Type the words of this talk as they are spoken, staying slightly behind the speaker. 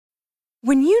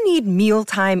When you need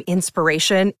mealtime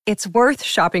inspiration, it's worth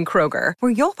shopping Kroger,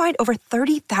 where you'll find over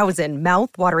 30,000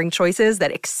 mouth-watering choices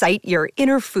that excite your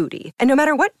inner foodie. And no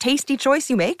matter what tasty choice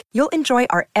you make, you'll enjoy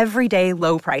our everyday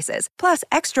low prices, plus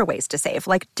extra ways to save,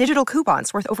 like digital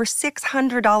coupons worth over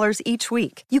 $600 each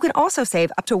week. You can also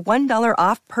save up to $1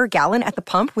 off per gallon at the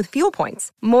pump with fuel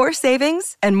points. More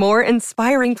savings and more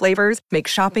inspiring flavors make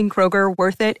shopping Kroger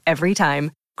worth it every time.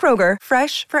 Kroger,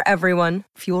 fresh for everyone.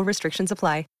 Fuel restrictions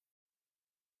apply.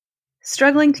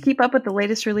 Struggling to keep up with the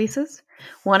latest releases?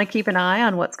 Want to keep an eye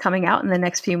on what's coming out in the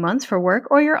next few months for work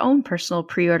or your own personal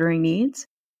pre-ordering needs?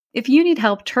 If you need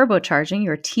help turbocharging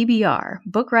your TBR,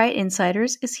 Book Riot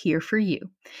Insiders is here for you.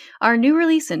 Our new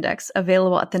release index,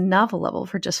 available at the novel level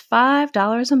for just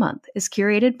 $5 a month, is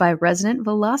curated by resident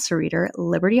velocireader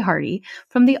Liberty Hardy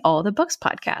from the All the Books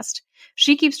podcast.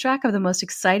 She keeps track of the most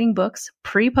exciting books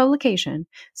pre-publication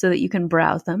so that you can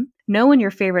browse them, know when your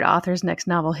favorite author's next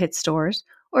novel hits stores,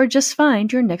 or just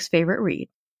find your next favorite read.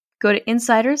 Go to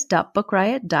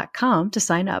insiders.bookriot.com to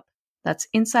sign up. That's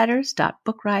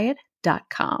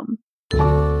insiders.bookriot.com.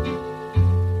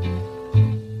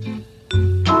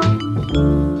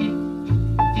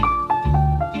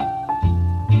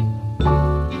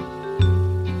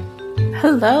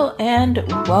 Hello and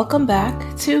welcome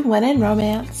back to When in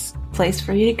Romance, place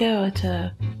for you to go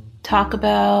to talk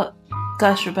about,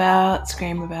 gush about,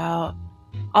 scream about,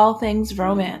 all things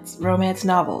romance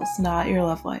novels, not your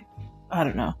love life. I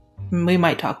don't know. We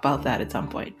might talk about that at some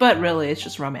point, but really it's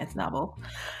just romance novel.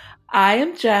 I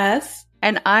am Jess.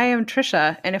 And I am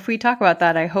Trisha. And if we talk about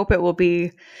that, I hope it will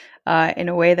be in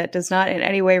a way that does not in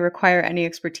any way require any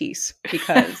expertise.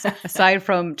 Because aside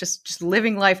from just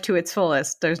living life to its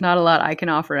fullest, there's not a lot I can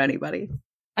offer anybody.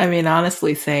 I mean,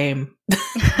 honestly, same.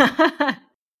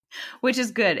 Which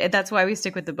is good. That's why we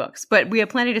stick with the books. But we have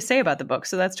plenty to say about the books,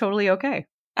 so that's totally okay.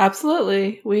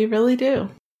 Absolutely. We really do.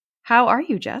 How are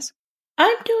you, Jess?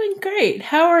 I'm doing great.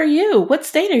 How are you? What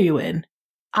state are you in?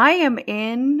 I am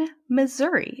in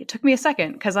Missouri. It took me a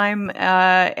second because I'm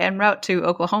en route to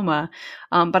Oklahoma,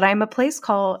 but I'm at a place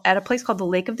called the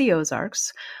Lake of the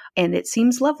Ozarks, and it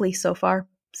seems lovely so far.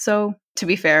 So, to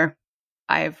be fair,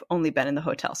 I've only been in the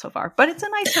hotel so far, but it's a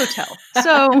nice hotel.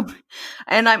 So,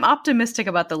 and I'm optimistic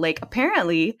about the lake.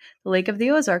 Apparently, the Lake of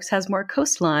the Ozarks has more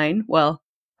coastline, well,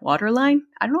 waterline?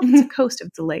 I don't know if it's a coast, if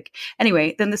it's a lake.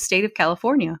 Anyway, than the state of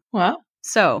California. Wow.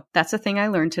 So, that's a thing I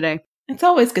learned today. It's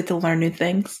always good to learn new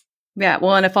things. Yeah,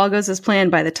 well, and if all goes as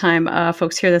planned, by the time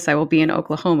folks hear this, I will be in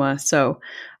Oklahoma. So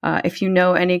if you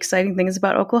know any exciting things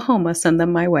about Oklahoma, send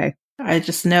them my way. I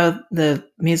just know the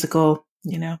musical,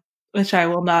 which I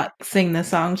will not sing the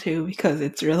song to because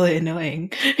it's really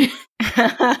annoying.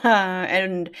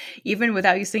 And even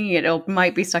without you singing it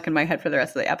might be stuck in my head for the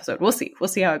rest of the episode. We'll see. We'll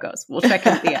see how it goes. We'll check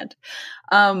in at the end.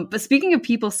 But speaking of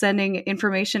people sending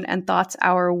information and thoughts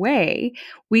our way,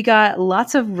 we got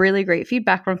lots of really great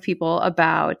feedback from people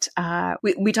about,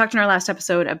 we talked in our last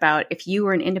episode about if you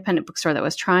were an independent bookstore that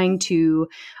was trying to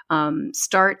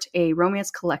start a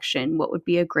romance collection, what would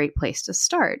be a great place to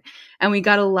start? And we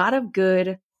got a lot of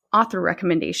good author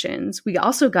recommendations. We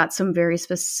also got some very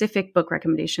specific book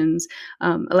recommendations.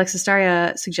 Alexis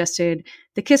Daria suggested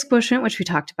The Kiss Quotient, which we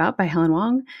talked about, by Helen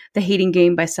Wong, The Hating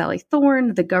Game by Sally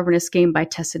Thorne, The Governess Game by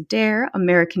Tessa Dare,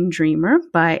 American Dreamer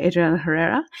by Adriana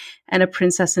Herrera, and A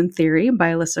Princess in Theory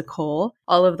by Alyssa Cole.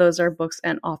 All of those are books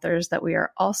and authors that we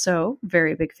are also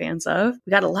very big fans of.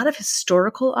 We got a lot of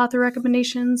historical author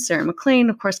recommendations. Sarah MacLean,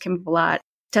 of course, came up a lot.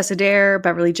 Tessa Dare,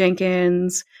 Beverly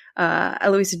Jenkins,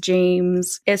 Eloisa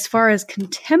James. As far as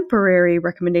contemporary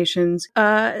recommendations,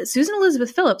 Susan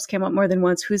Elizabeth Phillips came up more than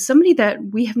once, who's somebody that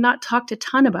we have not talked a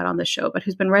ton about on the show, but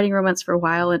who's been writing romance for a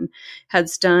while and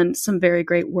has done some very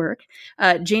great work.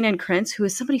 Jane Ann Krentz, who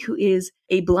is somebody who is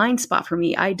a blind spot for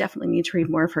me. I definitely need to read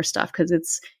more of her stuff because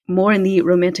it's more in the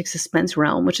romantic suspense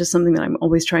realm, which is something that I'm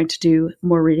always trying to do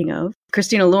more reading of.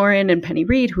 Christina Lauren and Penny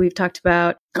Reed, who we've talked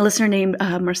about. A listener named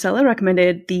Marcella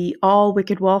recommended the All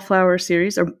Wicked Wallflower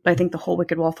series, or I think the whole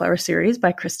Wicked Wallflower series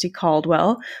by Christy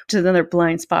Caldwell, which is another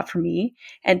blind spot for me.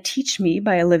 And Teach Me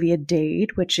by Olivia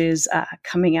Dade, which is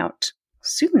coming out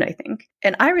soon, I think.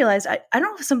 And I realized, I don't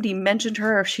know if somebody mentioned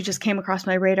her or if she just came across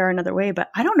my radar another way, but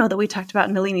I don't know that we talked about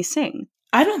Nalini Singh.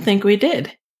 I don't think we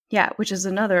did. Yeah, which is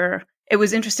another, it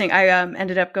was interesting. I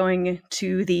ended up going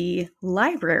to the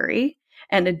library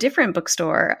and a different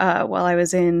bookstore while I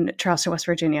was in Charleston, West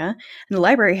Virginia. And the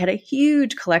library had a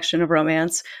huge collection of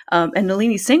romance. And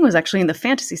Nalini Singh was actually in the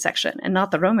fantasy section and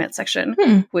not the romance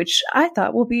section, which I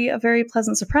thought will be a very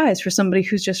pleasant surprise for somebody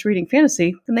who's just reading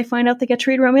fantasy. Then they find out they get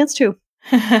to read romance too.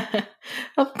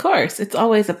 Of course. It's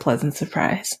always a pleasant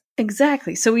surprise.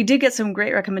 Exactly. So we did get some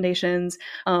great recommendations.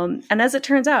 And as it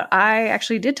turns out, I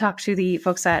actually did talk to the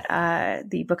folks at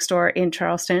the bookstore in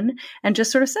Charleston and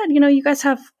just sort of said, you guys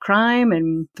have crime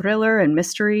and thriller and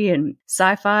mystery and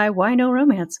sci-fi. Why no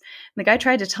romance? And the guy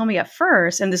tried to tell me at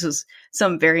first, and this was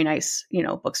some very nice,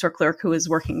 bookstore clerk who was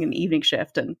working an evening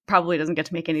shift and probably doesn't get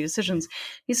to make any decisions.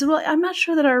 He said, well, I'm not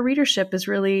sure that our readers are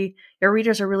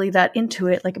really that into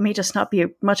it. Like, it may just not be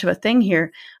much of a thing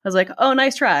here. I was like, oh,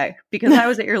 nice try. Because I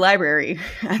was at your library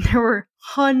and there were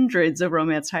hundreds of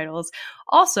romance titles.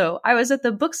 Also, I was at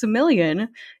the Books A Million,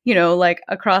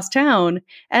 across town,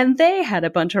 and they had a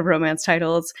bunch of romance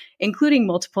titles, including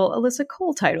multiple Alyssa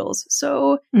Cole titles.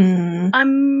 So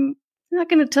I'm not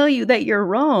going to tell you that you're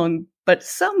wrong, but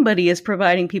somebody is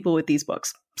providing people with these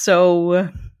books. So,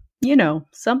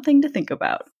 something to think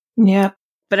about. Yeah.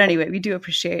 But anyway, we do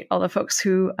appreciate all the folks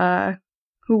who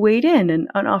weighed in and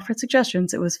offered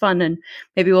suggestions. It was fun, and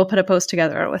maybe we'll put a post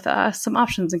together with some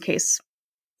options in case,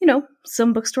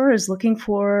 some bookstore is looking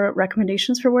for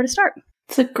recommendations for where to start.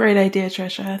 It's a great idea,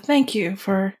 Trisha. Thank you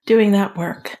for doing that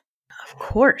work. Of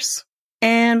course.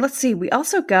 And let's see, we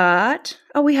also got,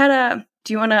 do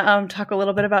you want to talk a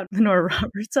little bit about Nora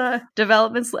Roberts'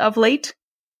 developments of late?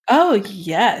 Oh,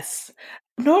 yes.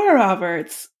 Nora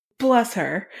Roberts, bless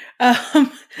her,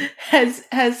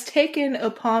 has taken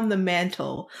upon the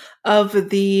mantle of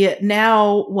the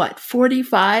now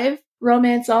 45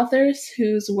 romance authors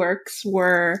whose works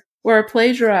were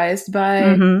plagiarized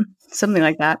by something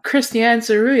like that. Christiane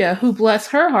Tsuruya, who, bless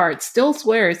her heart, still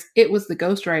swears it was the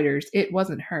ghostwriters, it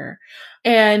wasn't her,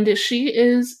 and she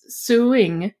is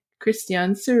suing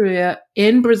Christiane Tsuruya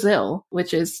in Brazil,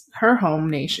 which is her home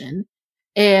nation,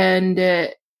 and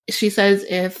she says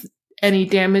if any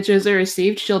damages are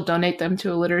received, she'll donate them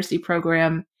to a literacy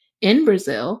program in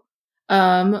Brazil,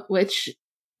 which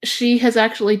she has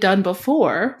actually done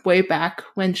before, way back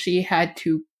when she had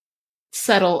to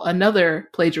settle another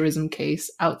plagiarism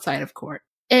case outside of court.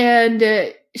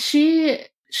 And she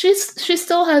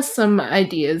still has some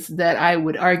ideas that I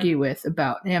would argue with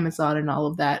about Amazon and all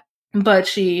of that. But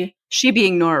she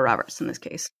being Nora Roberts in this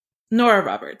case. Nora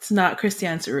Roberts, not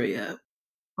Christiane Tsuruya.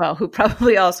 Well, who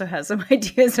probably also has some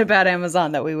ideas about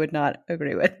Amazon that we would not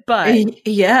agree with. But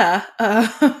yeah,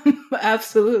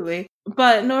 absolutely.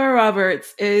 But Nora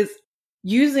Roberts is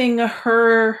using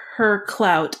her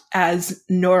clout as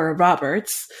Nora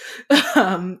Roberts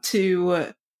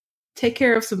to take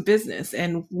care of some business,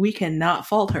 and we cannot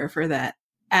fault her for that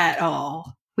at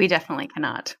all. We definitely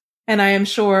cannot. And I am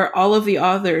sure all of the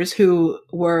authors who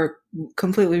were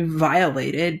completely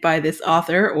violated by this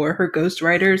author or her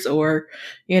ghostwriters or,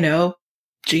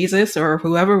 Jesus or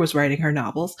whoever was writing her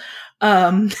novels.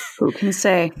 Who can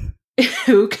say?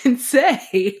 Who can say?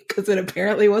 Because it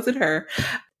apparently wasn't her.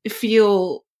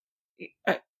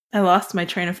 I lost my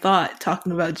train of thought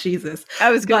talking about Jesus. I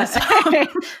was going to say,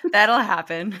 that'll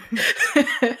happen.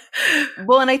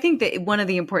 Well, and I think that one of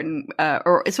the important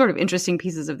or sort of interesting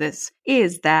pieces of this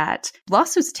is that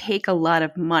lawsuits take a lot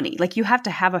of money. Like, you have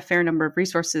to have a fair number of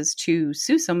resources to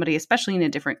sue somebody, especially in a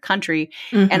different country.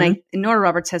 And Nora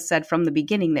Roberts has said from the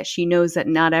beginning that she knows that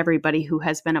not everybody who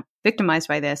has been victimized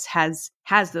by this has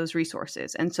those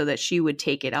resources, and so that she would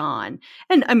take it on.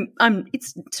 And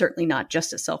it's certainly not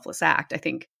just a selfless act. I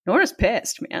think Nora's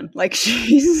pissed, man. Like,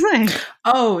 she's like,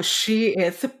 oh, she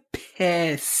is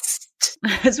pissed.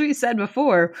 As we said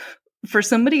before, for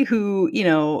somebody who,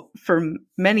 for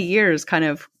many years kind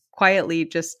of quietly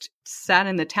just sat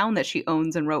in the town that she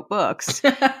owns and wrote books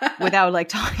without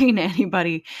talking to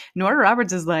anybody, Nora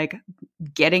Roberts is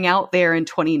getting out there in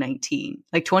 2019.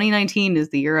 2019 is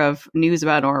the year of news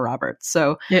about Nora Roberts.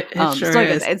 So it sure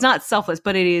is. It's not selfless,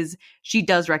 but it is. She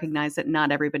does recognize that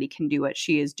not everybody can do what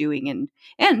she is doing,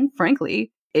 and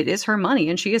frankly, it is her money,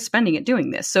 and she is spending it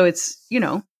doing this. So it's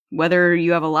whether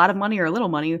you have a lot of money or a little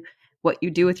money, what you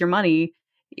do with your money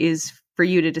is for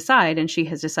you to decide. And she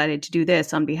has decided to do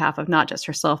this on behalf of not just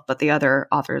herself, but the other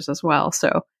authors as well.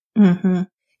 So.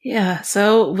 Yeah,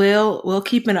 so we'll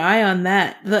keep an eye on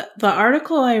that. The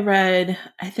article I read,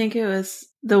 I think it was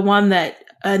the one that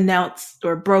announced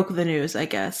or broke the news, I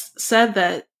guess, said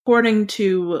that according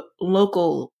to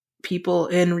local people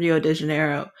in Rio de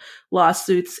Janeiro,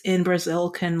 lawsuits in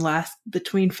Brazil can last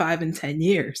between 5 and 10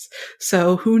 years.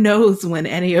 So who knows when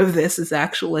any of this is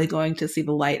actually going to see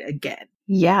the light again.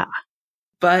 Yeah.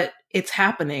 But it's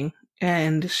happening,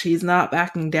 and she's not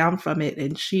backing down from it,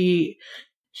 and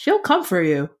she'll come for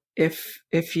you if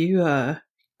you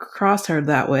cross her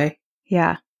that way.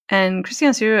 Yeah. And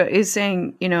Christiane Tsuruya is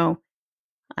saying,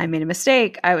 I made a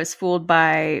mistake. I was fooled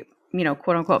by,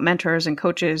 quote unquote mentors and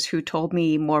coaches who told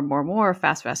me more,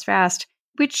 fast,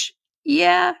 which,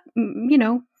 yeah,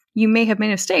 you may have made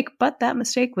a mistake, but that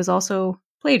mistake was also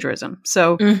plagiarism.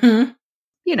 So,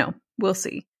 we'll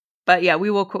see. But yeah, we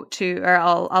will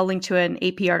I'll link to an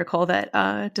AP article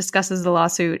that discusses the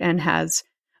lawsuit and has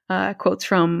quotes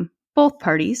from both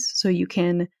parties, so you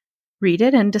can read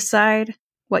it and decide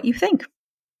what you think.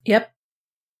 Yep.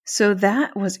 So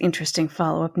that was interesting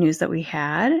follow-up news that we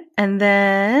had. And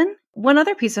then one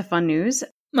other piece of fun news.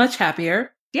 Much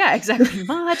happier. Yeah, exactly.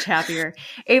 Much happier.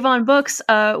 Avon Books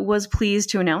was pleased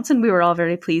to announce, and we were all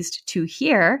very pleased to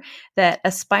hear, that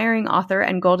aspiring author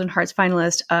and Golden Hearts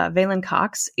finalist Valen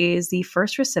Cox is the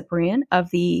first recipient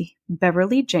of the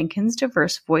Beverly Jenkins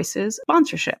Diverse Voices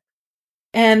sponsorship.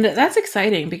 And that's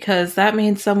exciting because that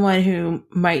means someone who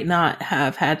might not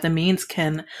have had the means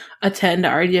can attend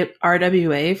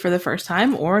RWA for the first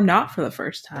time or not for the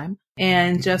first time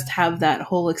and just have that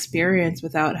whole experience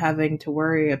without having to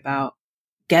worry about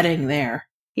getting there.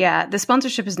 Yeah, the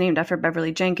sponsorship is named after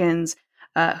Beverly Jenkins,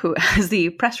 who, as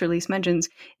the press release mentions,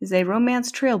 is a romance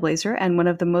trailblazer and one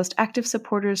of the most active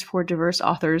supporters for diverse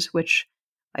authors, which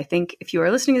I think if you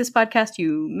are listening to this podcast,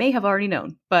 you may have already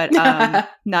known, but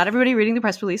not everybody reading the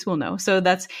press release will know. So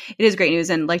it is great news.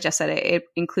 And like Jess said, it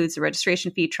includes the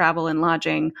registration fee, travel, and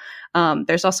lodging.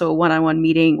 There's also a one-on-one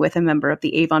meeting with a member of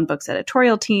the Avon Books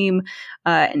editorial team,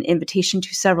 an invitation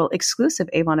to several exclusive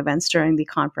Avon events during the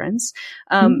conference.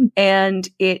 And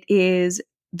it is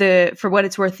for what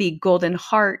it's worth, the Golden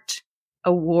Heart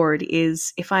Award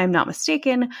is, if I'm not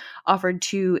mistaken, offered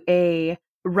to a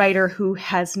writer who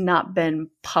has not been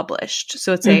published.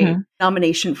 So it's a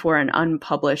nomination for an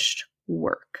unpublished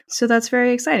work. So that's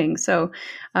very exciting. So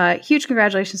huge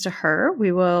congratulations to her.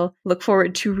 We will look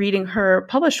forward to reading her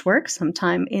published work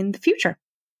sometime in the future.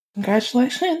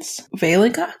 Congratulations,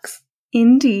 Valen Cox.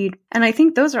 Indeed. And I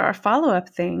think those are our follow-up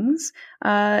things.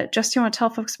 Just, you want to tell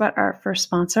folks about our first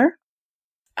sponsor?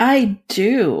 I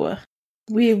do.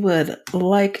 We would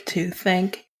like to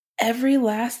thank Every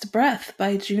Last Breath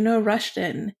by Juno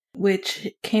Rushton, which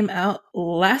came out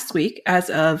last week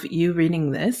as of you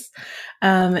reading this.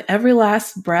 Every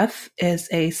Last Breath is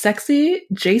a sexy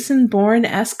Jason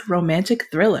Bourne-esque romantic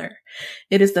thriller.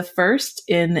 It is the first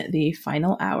in the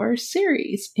Final Hour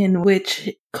series, in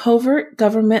which covert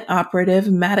government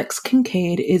operative Maddox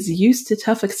Kincaid is used to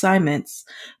tough assignments,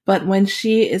 but when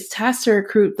she is tasked to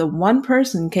recruit the one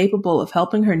person capable of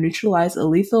helping her neutralize a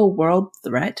lethal world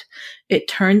threat, it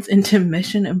turns into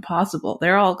Mission Impossible.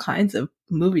 There are all kinds of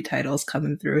movie titles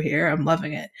coming through here. I'm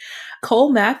loving it.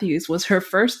 Cole Matthews was her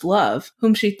first love,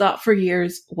 whom she thought for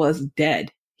years was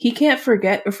dead. He can't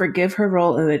forget or forgive her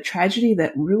role in a tragedy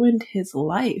that ruined his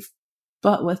life.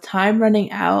 But with time running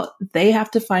out, they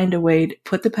have to find a way to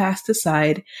put the past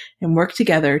aside and work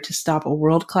together to stop a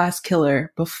world-class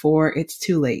killer before it's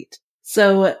too late.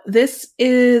 So this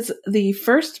is the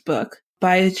first book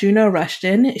by Juno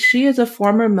Rushton. She is a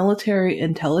former military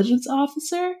intelligence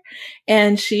officer,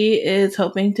 and she is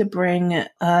hoping to bring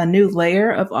a new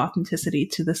layer of authenticity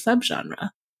to the subgenre.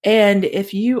 And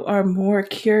if you are more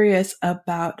curious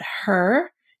about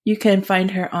her, you can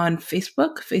find her on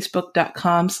Facebook,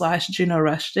 facebook.com/Juno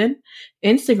Rushton,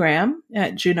 Instagram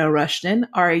at Juno Rushton,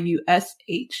 RUSHDAN,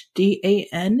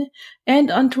 and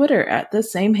on Twitter at the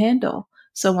same handle.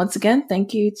 So once again,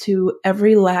 thank you to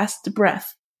Every Last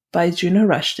Breath by Juno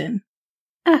Rushton.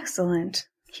 Excellent.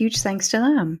 Huge thanks to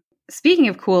them. Speaking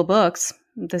of cool books,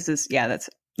 that's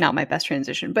not my best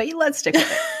transition, but let's stick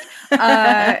with it.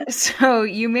 So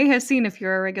you may have seen, if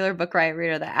you're a regular Book Riot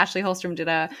reader, that Ashley Holstrom did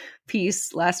a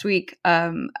piece last week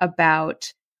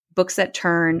about books that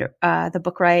turned the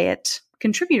Book Riot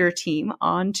contributor team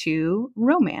onto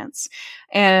romance.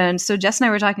 And so Jess and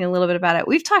I were talking a little bit about it.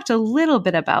 We've talked a little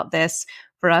bit about this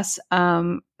for us,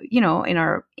 in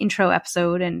our intro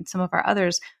episode and some of our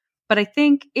others. But I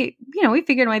think we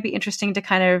figured it might be interesting to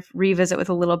kind of revisit with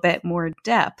a little bit more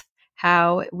depth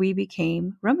how we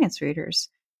became romance readers.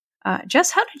 Jess,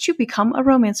 how did you become a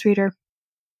romance reader?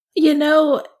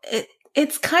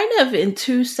 It's kind of in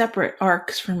two separate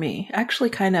arcs for me.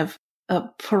 Actually, kind of a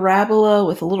parabola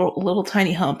with a little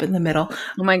tiny hump in the middle.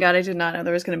 Oh my God, I did not know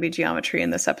there was going to be geometry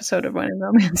in this episode of When in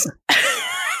Romance.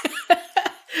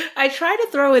 I try to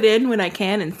throw it in when I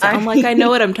can and sound like I know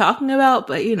what I'm talking about,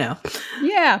 but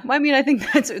Yeah, I mean, I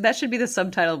think that should be the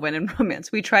subtitle of When in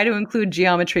Romance. We try to include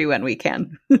geometry when we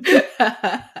can.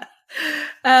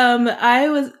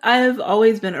 I've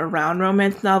always been around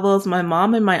romance novels. My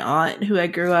mom and my aunt, who I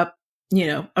grew up,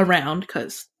 around,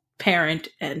 because parent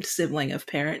and sibling of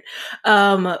parent,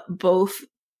 both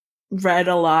read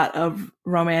a lot of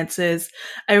romances.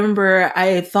 I remember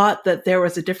I thought that there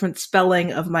was a different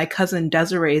spelling of my cousin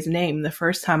Desiree's name the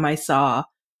first time I saw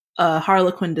a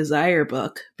Harlequin Desire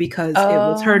book because it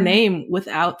was her name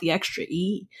without the extra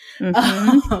E.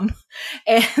 Mm-hmm.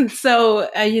 And so,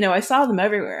 I saw them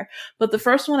everywhere. But the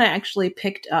first one I actually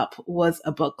picked up was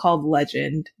a book called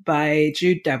Legend by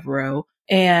Jude Devereaux.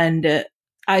 And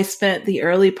I spent the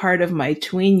early part of my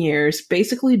tween years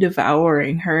basically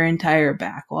devouring her entire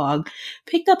backlog,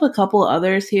 picked up a couple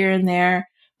others here and there.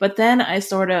 But then I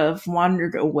sort of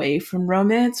wandered away from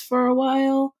romance for a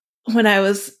while when I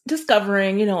was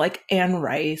discovering, like Anne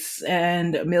Rice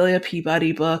and Amelia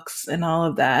Peabody books and all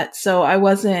of that. So I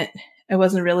wasn't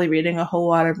really reading a whole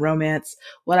lot of romance.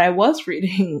 What I was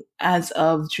reading as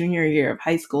of junior year of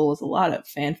high school was a lot of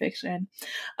fan fiction.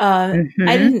 I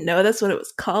didn't know that's what it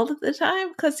was called at the time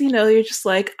because, you're just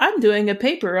like, I'm doing a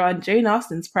paper on Jane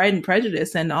Austen's Pride and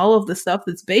Prejudice and all of the stuff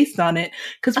that's based on it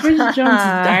because Bridget Jones'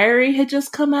 Diary had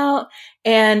just come out.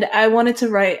 And I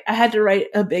had to write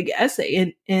a big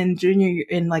essay in junior year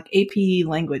in like AP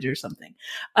language or something.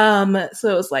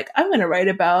 So it was like, I'm going to write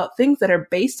about things that are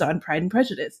based on Pride and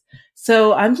Prejudice.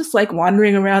 So I'm just like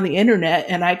wandering around the internet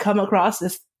and I come across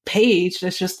this page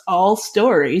that's just all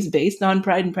stories based on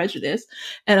Pride and Prejudice.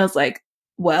 And I was like,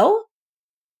 well,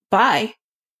 bye.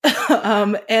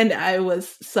 And I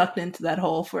was sucked into that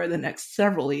hole for the next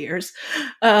several years.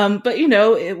 But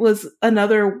it was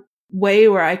another way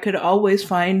where I could always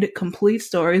find complete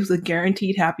stories with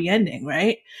guaranteed happy ending,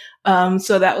 right?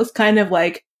 So that was kind of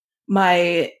like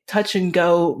my touch and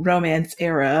go romance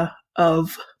era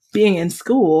of being in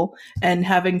school and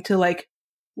having to like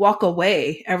walk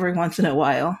away every once in a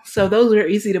while. So those were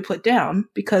easy to put down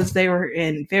because they were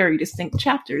in very distinct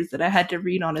chapters that I had to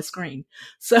read on a screen.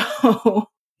 So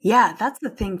yeah, that's the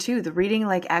thing too. The reading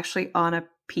like actually on a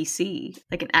PC,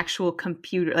 like an actual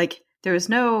computer, like there was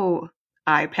no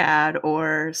iPad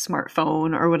or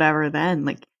smartphone or whatever then.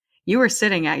 Like you were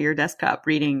sitting at your desktop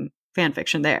reading fan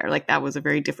fiction there. Like that was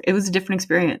it was a different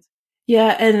experience.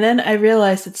 Yeah, and then I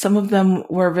realized that some of them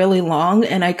were really long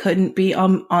and I couldn't be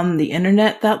on the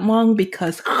internet that long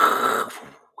because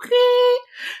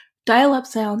dial-up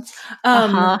sounds.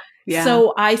 Yeah.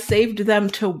 So I saved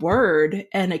them to Word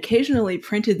and occasionally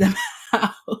printed them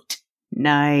out.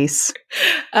 Nice.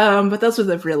 But those were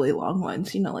the really long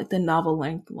ones, like the novel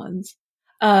length ones.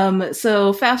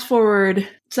 So fast forward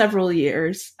several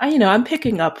years, I'm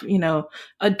picking up,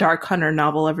 a Dark Hunter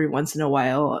novel every once in a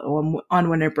while on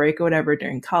winter break or whatever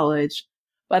during college.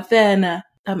 But then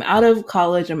I'm out of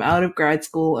college, I'm out of grad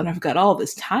school, and I've got all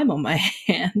this time on my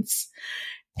hands.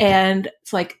 And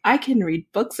it's like, I can read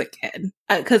books again.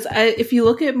 Because if you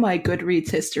look at my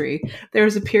Goodreads history, there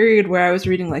was a period where I was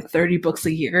reading like 30 books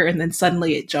a year, and then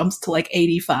suddenly it jumps to like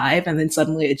 85, and then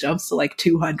suddenly it jumps to like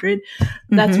 200.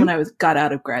 That's when I got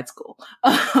out of grad school.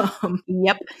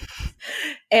 Yep.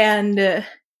 And,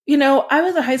 I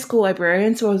was a high school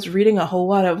librarian, so I was reading a whole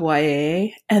lot of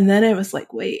YA. And then it was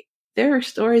like, wait, there are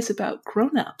stories about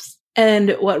grown-ups.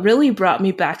 And what really brought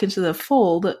me back into the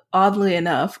fold, oddly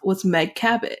enough, was Meg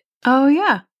Cabot. Oh,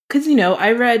 yeah. Because,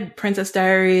 I read Princess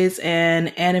Diaries and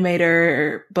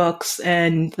Animator books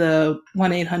and the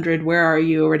 1-800 Where Are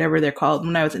You or whatever they're called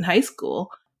when I was in high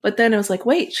school. But then I was like,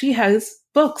 wait, she has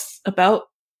books about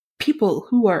people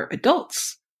who are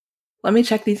adults. Let me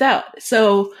check these out.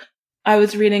 So I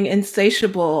was reading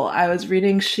Insatiable. I was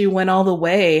reading She Went All the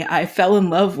Way. I fell in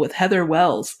love with Heather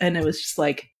Wells. And it was just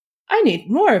like, I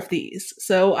need more of these.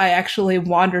 So I actually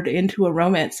wandered into a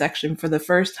romance section for the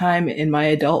first time in my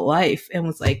adult life and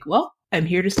was like, well, I'm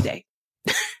here to stay.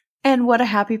 And what a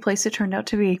happy place it turned out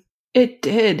to be. It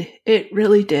did. It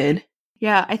really did.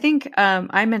 Yeah, I think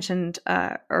I mentioned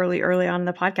early on in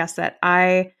the podcast that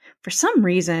I, for some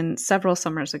reason, several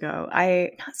summers ago,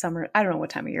 I don't know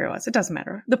what time of year it was. It doesn't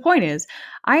matter. The point is,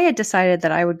 I had decided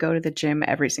that I would go to the gym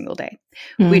every single day,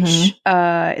 which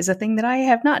is a thing that I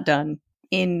have not done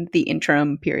in the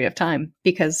interim period of time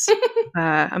because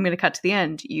I'm going to cut to the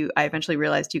end. I eventually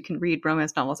realized you can read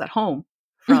romance novels at home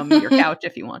from your couch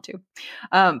if you want to.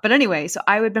 But anyway, so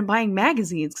I had been buying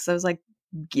magazines because I was like,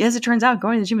 as it turns out,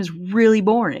 going to the gym is really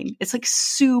boring. It's like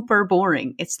super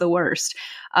boring. It's the worst.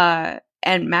 And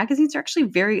magazines are actually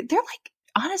they're like,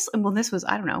 honestly, well, this was,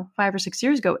 I don't know, 5 or 6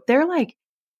 years ago. They're like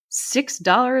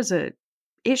 $6 a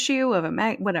issue of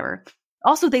a whatever.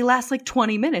 Also, they last like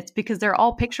 20 minutes because they're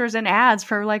all pictures and ads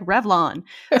for like Revlon.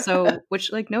 So,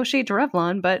 which like no shade to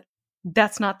Revlon, but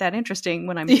that's not that interesting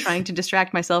when I'm trying to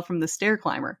distract myself from the stair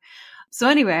climber. So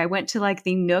anyway, I went to like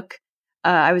the Nook.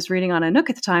 I was reading on a Nook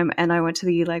at the time, and I went to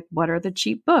the like, what are the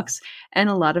cheap books? And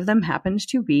a lot of them happened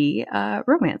to be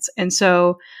romance. And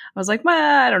so I was like,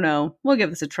 well, I don't know. We'll give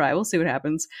this a try. We'll see what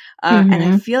happens. And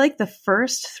I feel like the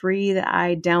first 3 that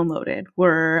I downloaded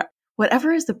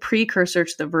whatever is the precursor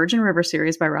to the Virgin River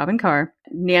series by Robin Carr,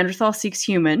 Neanderthal Seeks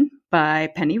Human by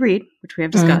Penny Reid, which we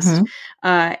have discussed,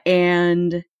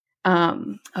 and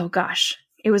oh gosh,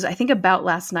 it was, I think, About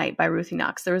Last Night by Ruthie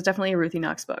Knox. There was definitely a Ruthie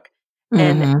Knox book.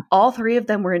 And all three of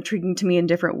them were intriguing to me in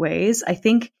different ways. I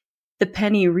think the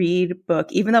Penny Reid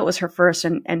book, even though it was her first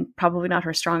and probably not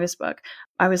her strongest book,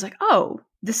 I was like, oh,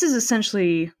 this is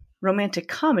essentially romantic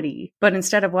comedy. But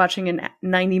instead of watching a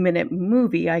 90-minute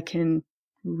movie, I can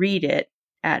read it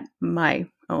at my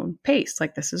own pace.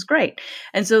 Like, this is great.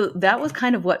 And so that was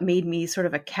kind of what made me sort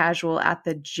of a casual at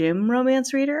the gym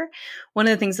romance reader. One of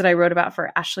the things that I wrote about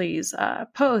for Ashley's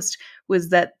post was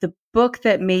that the book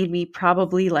that made me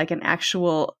probably like an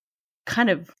actual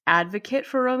kind of advocate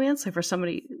for romance, like for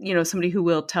somebody, you know, somebody who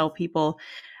will tell people,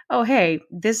 oh, hey,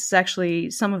 this is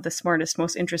actually some of the smartest,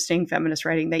 most interesting feminist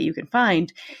writing that you can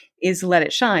find, is Let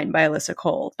It Shine by Alyssa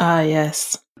Cole.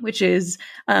 Yes. Which is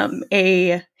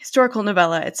a historical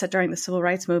novella. It's set during the Civil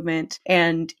Rights Movement,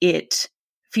 and it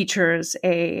features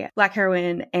a Black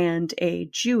heroine and a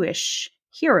Jewish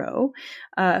hero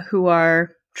who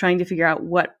are trying to figure out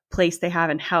what place they have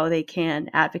and how they can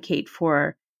advocate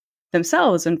for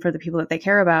themselves and for the people that they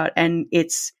care about. And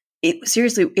it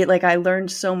seriously, like, I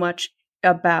learned so much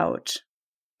about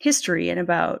history and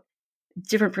about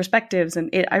different perspectives. And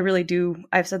I really do,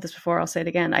 I've said this before, I'll say it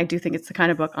again, I do think it's the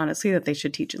kind of book, honestly, that they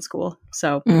should teach in school.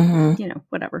 So, you know,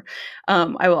 whatever.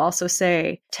 I will also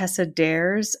say Tessa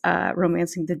Dare's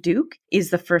Romancing the Duke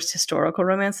is the first historical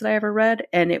romance that I ever read.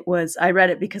 And I read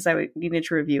it because I needed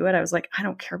to review it. I was like, I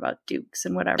don't care about dukes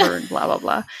and whatever and blah, blah,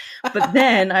 blah. But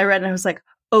then I read it and I was like,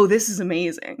 oh, this is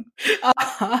amazing.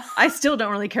 I still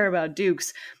don't really care about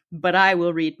dukes, but I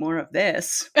will read more of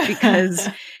this because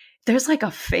there's like a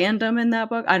fandom in that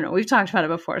book. I don't know. We've talked about it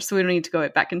before, so we don't need to go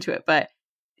back into it. But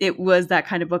it was that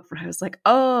kind of book where I was like,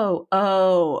 oh,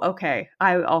 okay.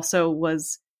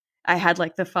 I had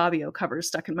like the Fabio covers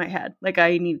stuck in my head. Like,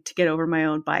 I needed to get over my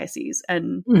own biases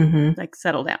and like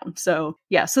settle down. So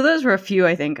yeah, so those were a few,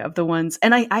 I think, of the ones.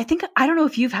 And I think, I don't know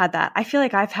if you've had that. I feel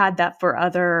like I've had that for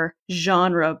other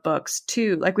genre books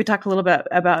too. Like, we talked a little bit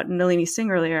about Nalini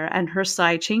Singh earlier, and her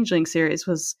Psy Changeling series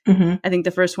was, I think, the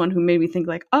first one who made me think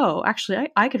like, oh, actually,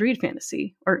 I could read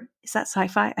fantasy. Or is that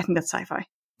sci-fi? I think that's sci-fi.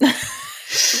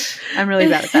 I'm really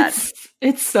bad at that.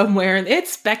 It's somewhere.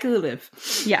 It's speculative.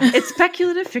 Yeah, it's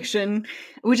speculative fiction,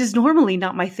 which is normally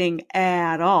not my thing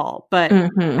at all. But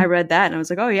I read that and I was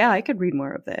like, oh yeah, I could read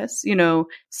more of this, you know?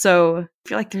 So I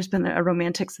feel like there's been a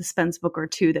romantic suspense book or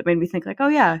two that made me think like, oh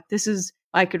yeah,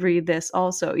 I could read this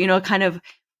also. You know, kind of,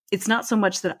 it's not so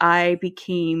much that I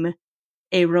became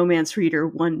a romance reader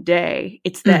one day.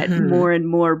 It's that more and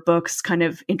more books kind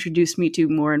of introduced me to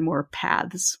more and more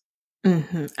paths.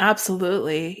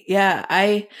 Absolutely. Yeah.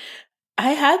 I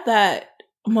had that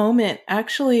moment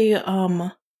actually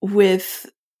with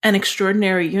An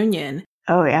Extraordinary Union.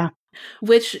 Oh yeah.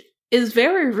 Which is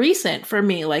very recent for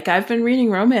me. Like, I've been reading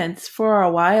romance for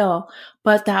a while,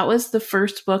 but that was the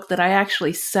first book that I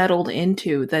actually settled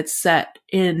into that's set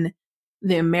in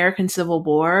the American Civil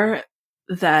War,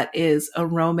 that is a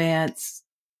romance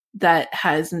that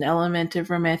has an element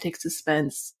of romantic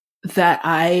suspense that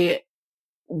I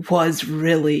was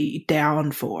really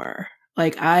down for.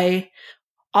 Like,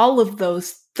 all of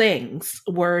those things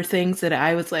were things that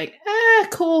I was like,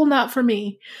 cool, not for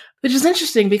me. Which is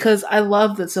interesting because I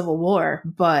love the Civil War,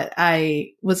 but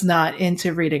I was not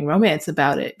into reading romance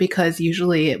about it because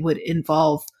usually it would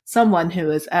involve someone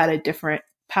who is at a different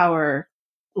power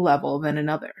level than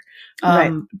another.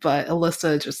 Right. But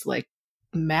Alyssa just like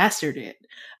mastered it.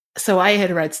 So I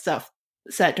had read stuff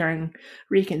set during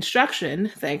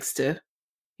Reconstruction, thanks to,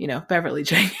 you know, Beverly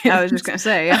Jenkins. I was just going to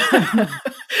say, yeah.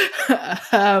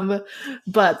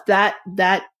 But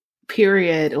that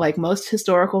period, like most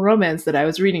historical romance that I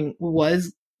was reading,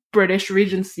 was British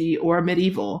Regency or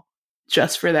medieval,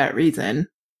 just for that reason.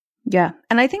 Yeah.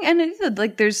 And I think, and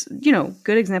like, there's, you know,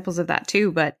 good examples of that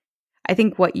too. But I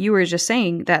think what you were just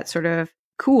saying, that sort of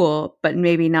cool, but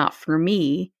maybe not for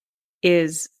me,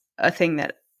 is a thing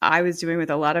that I was doing with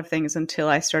a lot of things until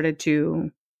I started to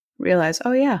realize,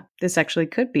 oh yeah, this actually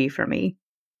could be for me.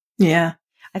 Yeah.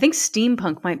 I think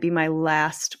steampunk might be my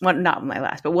last, well, not my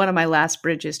last, but one of my last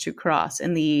bridges to cross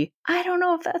in the, I don't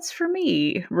know if that's for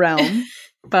me realm,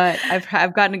 but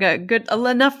I've gotten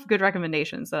enough good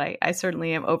recommendations that I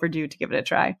certainly am overdue to give it a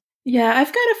try. Yeah, I've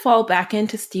got to fall back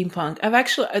into steampunk.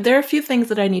 There are a few things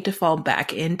that I need to fall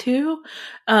back into.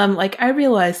 Like, I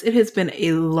realize it has been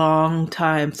a long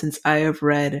time since I have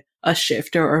read a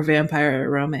shifter or vampire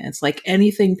romance. Like,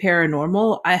 anything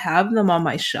paranormal, I have them on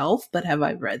my shelf, but have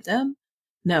I read them?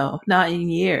 No, not in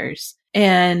years.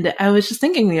 And I was just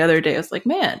thinking the other day, I was like,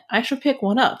 man, I should pick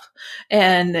one up.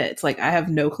 And it's like, I have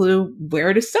no clue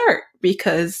where to start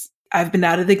because I've been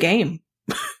out of the game.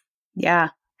 Yeah.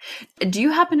 Do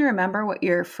you happen to remember what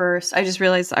your first, I just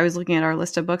realized I was looking at our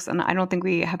list of books and I don't think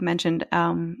we have mentioned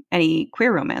any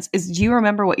queer romance. Do you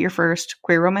remember what your first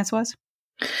queer romance was?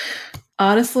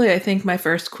 Honestly, I think my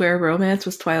first queer romance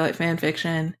was Twilight fan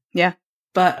fiction. Yeah.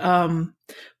 But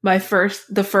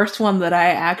the first one that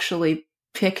I actually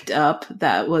picked up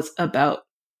that was about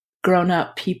grown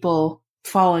up people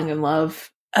falling in love.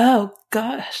 Oh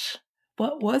gosh,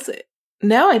 what was it?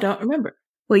 Now I don't remember.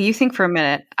 Well, you think for a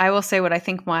minute. I will say what I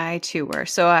think my two were.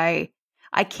 So I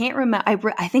can't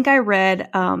remember. I think I read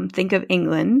Think of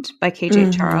England by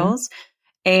KJ Charles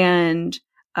and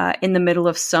In the Middle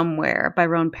of Somewhere by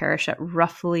Roan Parrish at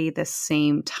roughly the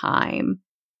same time.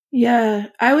 Yeah,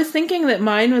 I was thinking that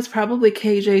mine was probably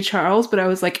KJ Charles, but I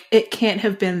was like, it can't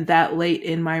have been that late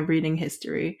in my reading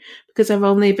history because I've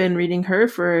only been reading her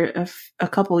for a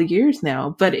couple of years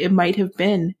now, but it might have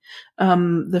been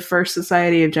the first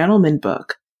Society of Gentlemen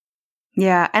book.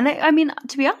 Yeah. And I mean,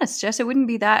 to be honest, Jess, it wouldn't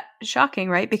be that shocking,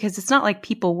 right? Because it's not like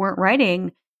people weren't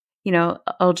writing,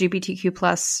 LGBTQ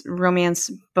plus romance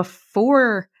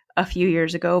before a few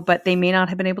years ago, but they may not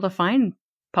have been able to find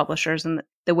publishers in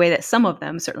the way that some of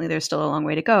them, certainly there's still a long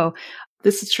way to go.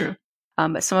 This is true.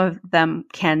 But some of them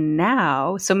can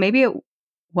now. So maybe it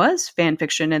was fan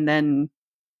fiction and then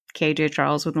KJ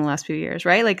Charles within the last few years,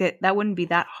 right? Like that wouldn't be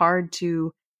that hard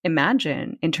to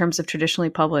imagine in terms of traditionally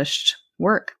published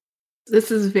work.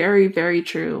 This is very, very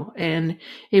true. And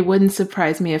it wouldn't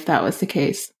surprise me if that was the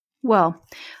case. Well,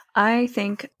 I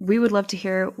think we would love to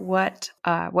hear what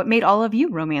made all of you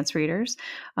romance readers.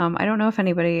 I don't know if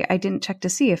I didn't check to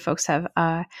see if folks have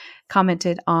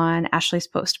commented on Ashley's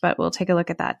post, but we'll take a look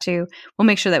at that too. We'll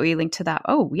make sure that we link to that.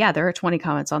 Oh yeah, there are 20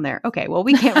 comments on there. Okay, well,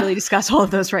 we can't really discuss all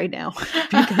of those right now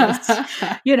because,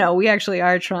 we actually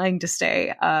are trying to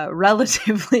stay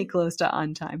relatively close to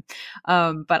on time.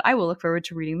 But I will look forward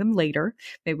to reading them later.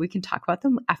 Maybe we can talk about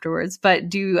them afterwards, but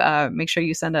do make sure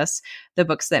you send us the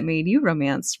books that made you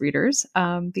romance readers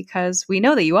because we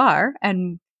know that you are.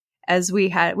 And as we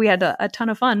had a ton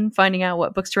of fun finding out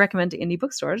what books to recommend to indie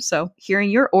bookstores. So hearing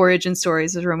your origin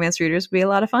stories as romance readers would be a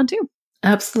lot of fun too.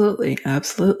 Absolutely.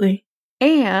 Absolutely.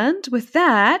 And with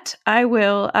that, I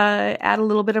will add a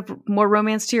little bit of more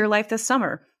romance to your life this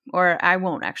summer. Or I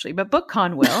won't actually, but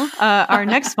BookCon will. Our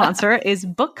next sponsor is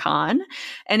BookCon.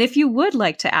 And if you would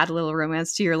like to add a little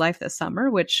romance to your life this summer,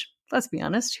 which let's be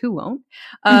honest, who won't?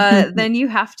 Then you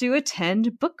have to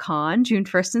attend BookCon June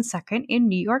 1st and 2nd in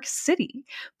New York City.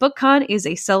 BookCon is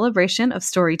a celebration of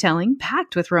storytelling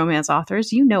packed with romance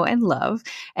authors you know and love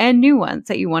and new ones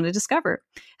that you want to discover.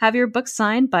 Have your book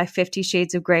signed by 50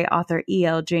 Shades of Grey author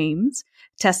E.L. James,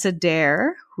 Tessa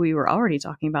Dare, who we were already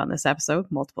talking about in this episode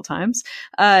multiple times,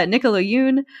 Nicola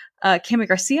Yoon, Kimmy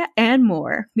Garcia, and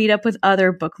more. Meet up with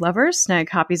other book lovers, snag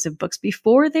copies of books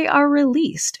before they are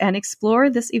released, and explore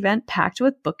this event packed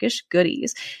with bookish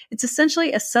goodies. It's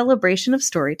essentially a celebration of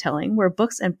storytelling where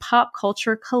books and pop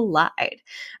culture collide.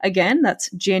 Again, that's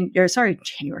June 1st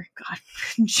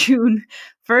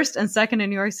and 2nd in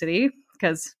New York City,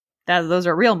 because those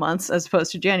are real months as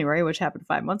opposed to January, which happened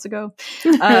 5 months ago.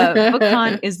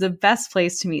 BookCon is the best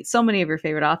place to meet so many of your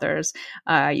favorite authors.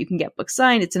 You can get books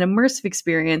signed. It's an immersive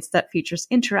experience that features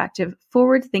interactive,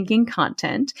 forward-thinking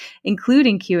content,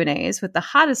 including Q&As with the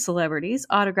hottest celebrities,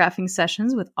 autographing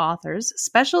sessions with authors,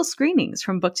 special screenings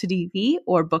from book to TV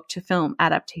or book to film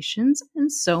adaptations, and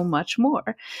so much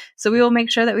more. So we will make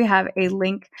sure that we have a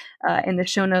link in the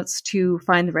show notes to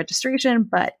find the registration.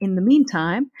 But in the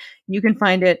meantime, you can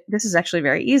find it. This is actually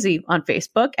very easy on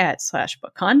Facebook at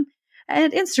 /BookCon,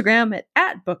 at Instagram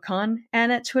at BookCon,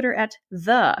 and at Twitter at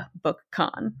the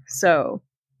BookCon. So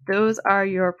those are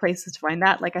your places to find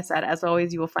that. Like I said, as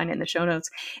always, you will find it in the show notes.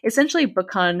 Essentially,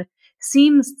 BookCon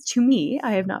seems to me,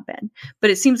 I have not been, but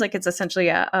it seems like it's essentially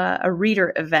a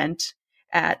reader event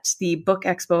at the Book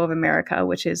Expo of America,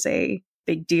 which is a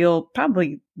big deal,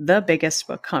 probably the biggest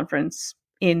book conference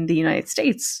in the United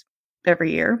States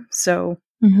every year. So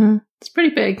it's pretty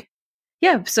big.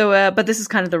 Yeah. So, but this is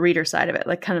kind of the reader side of it,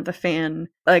 like kind of the fan.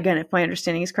 Again, if my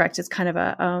understanding is correct, it's kind of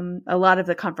a lot of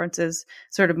the conferences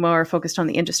sort of more focused on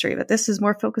the industry, but this is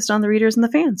more focused on the readers and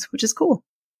the fans, which is cool.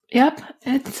 Yep.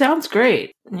 It sounds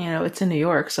great. It's in New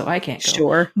York, so I can't go.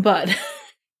 Sure. But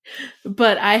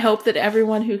I hope that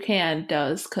everyone who can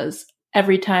does, because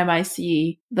every time I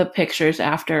see the pictures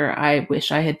after, I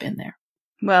wish I had been there.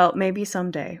 Well, maybe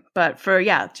someday, but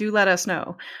do let us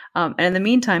know. And in the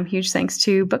meantime, huge thanks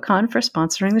to BookCon for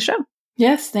sponsoring the show.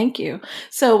 Yes, thank you.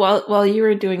 So while you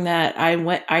were doing that,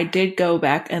 I did go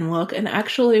back and look, and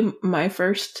actually my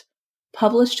first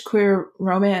published queer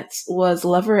romance was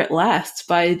Lover at Last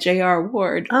by J.R.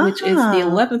 Ward, which is the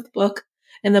 11th book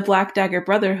in the Black Dagger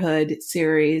Brotherhood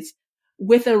series,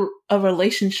 with a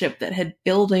relationship that had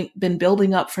been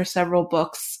building up for several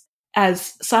books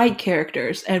as side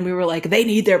characters, and we were like, they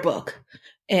need their book.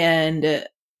 And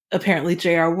apparently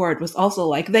J.R. Ward was also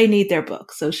like, they need their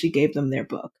book, so she gave them their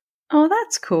book. Oh,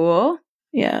 that's cool.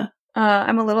 Yeah.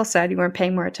 I'm a little sad you weren't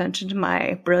paying more attention to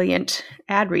my brilliant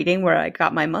ad reading where I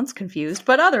got my months confused,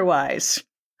 but otherwise.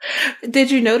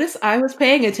 Did you notice I was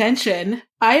paying attention?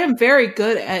 I am very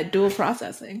good at dual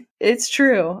processing. It's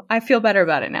true. I feel better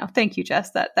about it now. Thank you,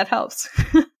 Jess. That helps.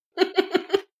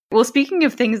 Well, speaking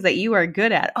of things that you are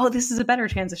good at, this is a better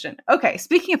transition. Okay,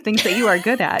 speaking of things that you are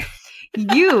good at,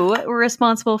 you were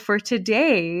responsible for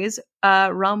today's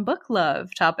Rom Book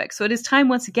Love topic. So it is time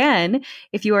once again,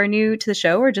 if you are new to the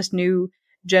show or just new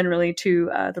generally to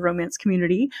the romance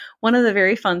community, one of the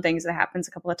very fun things that happens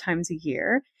a couple of times a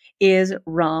year is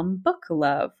Rom Book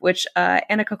Love, which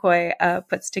Anna Kokoi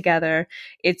puts together.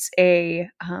 It's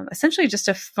essentially just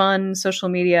a fun social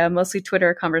media, mostly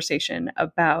Twitter conversation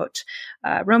about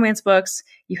romance books.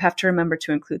 You have to remember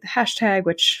to include the hashtag,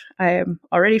 which I am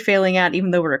already failing at,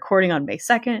 even though we're recording on May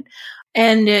 2nd.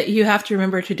 And you have to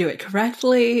remember to do it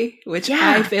correctly, which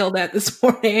I failed at this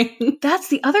morning. That's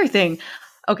the other thing.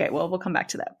 Okay, well, we'll come back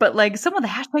to that. But like some of the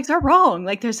hashtags are wrong.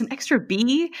 Like there's an extra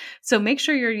B, so make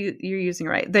sure you're using it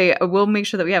right. We'll make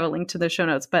sure that we have a link to the show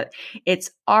notes. But it's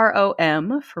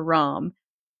ROM for Rom,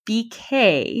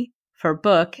 BK for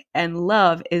book, and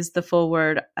love is the full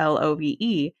word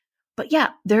LOVE. But yeah,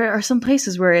 there are some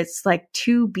places where it's like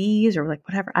two B's or like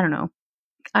whatever. I don't know.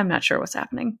 I'm not sure what's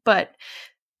happening, but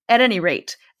at any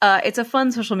rate, it's a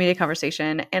fun social media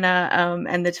conversation,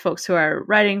 and the folks who are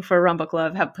writing for Rom Book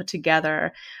Love have put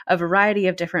together a variety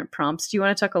of different prompts. Do you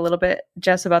want to talk a little bit,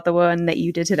 Jess, about the one that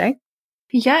you did today?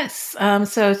 Yes.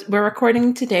 So we're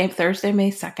recording today, Thursday, May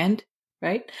 2nd,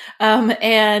 right?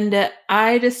 And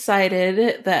I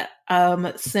decided that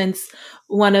since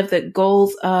one of the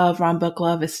goals of Rom Book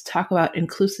Love is to talk about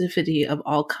inclusivity of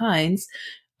all kinds,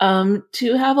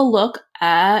 to have a look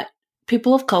at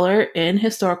people of color in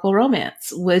historical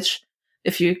romance, which,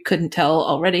 if you couldn't tell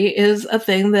already, is a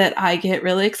thing that I get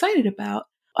really excited about.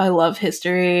 I love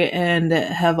history and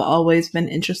have always been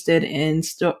interested in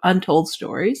untold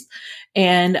stories,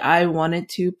 and I wanted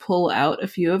to pull out a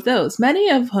few of those, many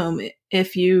of whom,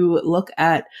 if you look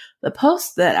at the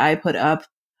posts that I put up,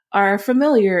 are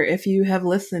familiar if you have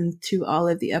listened to all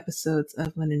of the episodes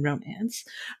of When in Romance.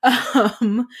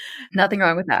 Nothing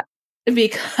wrong with that.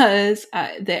 Because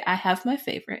I have my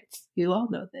favorites. You all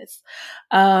know this.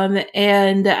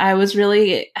 And I was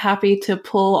really happy to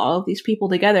pull all of these people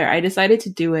together. I decided to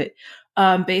do it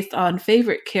based on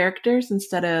favorite characters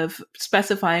instead of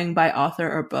specifying by author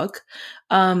or book.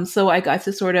 So I got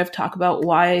to sort of talk about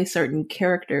why certain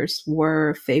characters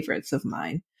were favorites of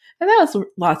mine. And that was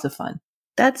lots of fun.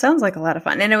 That sounds like a lot of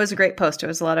fun. And it was a great post. It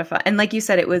was a lot of fun. And like you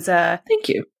said, it was thank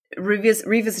you.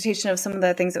 Revisitation of some of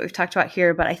the things that we've talked about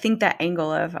here, but I think that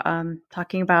angle of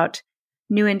talking about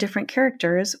new and different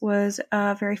characters was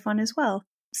very fun as well.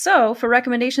 So for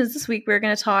recommendations this week, we're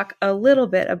going to talk a little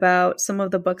bit about some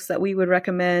of the books that we would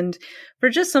recommend for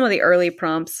just some of the early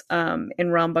prompts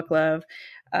in Rom Book Love.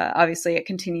 Obviously, it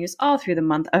continues all through the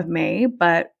month of May,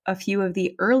 but a few of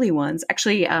the early ones.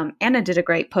 Actually, Anna did a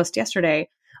great post yesterday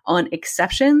on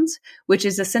exceptions, which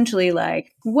is essentially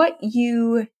like what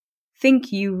you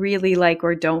think you really like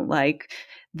or don't like,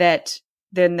 that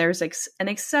then there's an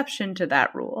exception to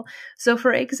that rule. So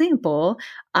for example,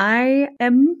 I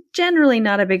am generally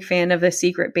not a big fan of the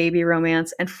secret baby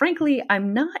romance. And frankly,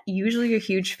 I'm not usually a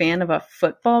huge fan of a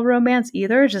football romance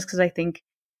either, just because I think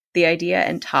the idea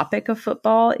and topic of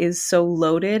football is so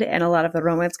loaded, and a lot of the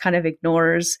romance kind of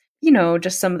ignores,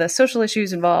 just some of the social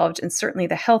issues involved and certainly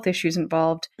the health issues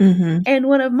involved. Mm-hmm. And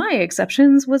one of my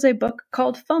exceptions was a book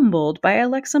called Fumbled by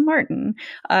Alexa Martin,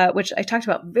 which I talked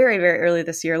about very, very early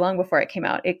this year, long before it came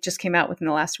out. It just came out within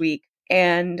the last week.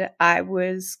 And I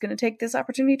was going to take this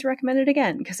opportunity to recommend it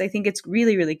again because I think it's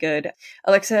really, really good.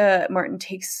 Alexa Martin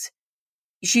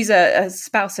she's a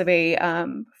spouse of a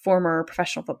former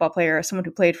professional football player, someone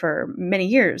who played for many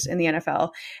years in the NFL.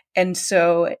 And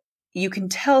so you can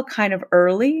tell kind of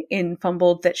early in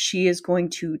Fumbled that she is going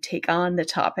to take on the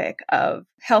topic of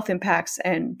health impacts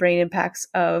and brain impacts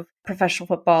of professional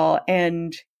football.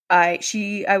 And I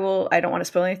don't want to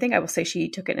spoil anything. I will say she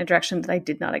took it in a direction that I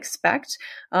did not expect,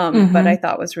 but I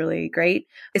thought was really great.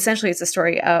 Essentially, it's a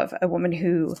story of a woman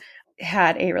who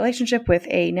had a relationship with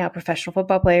a now professional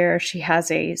football player. She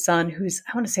has a son who's,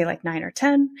 I want to say like 9 or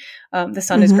 10. The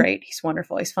son is great. He's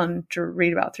wonderful. He's fun to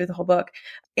read about through the whole book.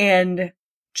 And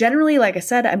generally, like I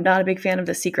said, I'm not a big fan of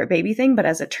the secret baby thing, but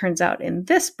as it turns out in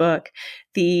this book,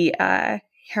 the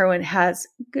heroine has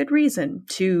good reason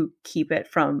to keep it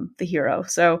from the hero.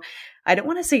 So I don't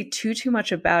want to say too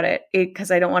much about it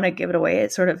because I don't want to give it away.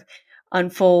 It sort of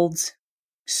unfolds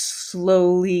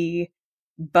slowly,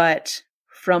 but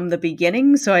from the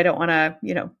beginning. So I don't want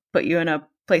to, put you in a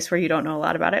place where you don't know a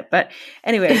lot about it. But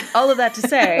anyway, all of that to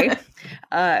say,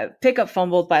 pick up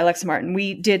Fumbled by Alexa Martin.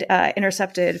 We did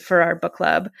Intercepted for our book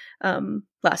club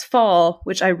last fall,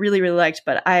 which I really, really liked,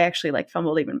 but I actually like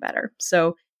Fumbled even better.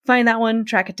 So find that one,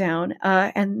 track it down,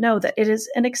 and know that it is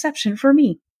an exception for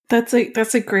me. That's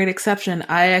a great exception.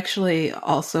 I actually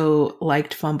also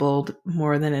liked Fumbled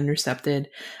more than Intercepted.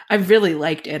 I really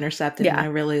liked Intercepted, and I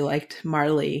really liked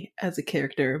Marley as a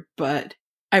character, but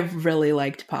I really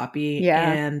liked Poppy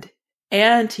and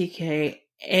TK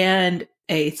and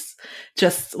Ace.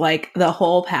 Just like the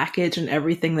whole package and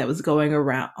everything that was going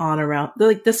around.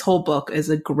 Like this whole book is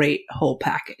a great whole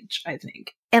package, I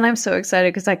think. And I'm so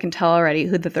excited because I can tell already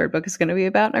who the third book is going to be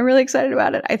about. And I'm really excited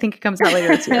about it. I think it comes out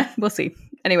later this year. We'll see.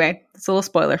 Anyway, it's a little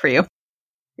spoiler for you.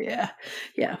 Yeah,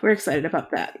 we're excited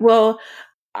about that. Well,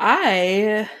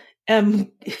 I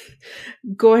am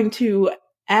going to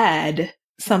add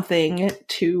something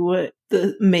to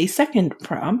the May 2nd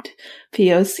prompt,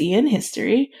 POC in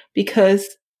history, because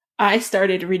I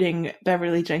started reading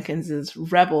Beverly Jenkins's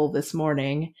Rebel this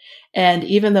morning, and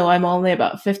even though I'm only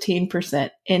about 15%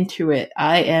 into it,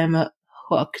 I am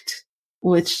hooked,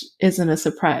 which isn't a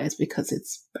surprise because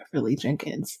it's Beverly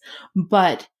Jenkins.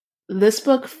 But this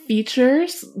book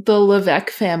features the Levesque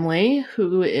family,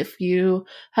 who, if you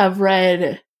have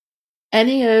read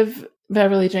any of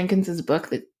Beverly Jenkins's book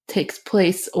that takes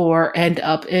place or end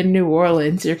up in New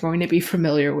Orleans, you're going to be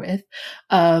familiar with.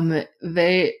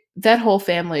 That whole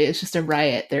family is just a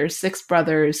riot. There's 6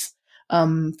 brothers,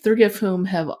 3 of whom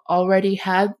have already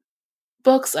had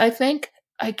books, I think.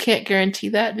 I can't guarantee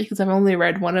that because I've only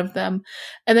read one of them.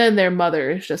 And then their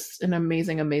mother is just an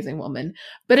amazing, amazing woman.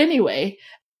 But anyway,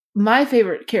 my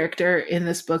favorite character in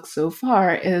this book so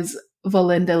far is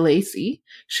Valinda Lacey.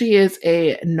 She is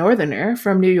a northerner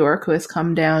from New York who has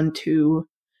come down to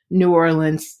New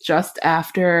Orleans just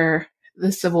after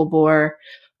the Civil War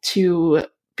to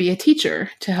be a teacher,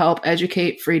 to help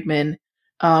educate freedmen,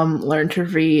 learn to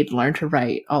read, learn to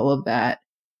write, all of that.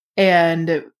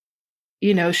 And,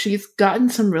 she's gotten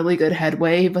some really good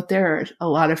headway, but there are a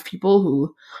lot of people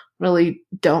who really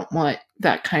don't want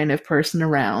that kind of person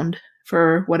around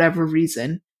for whatever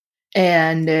reason.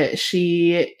 And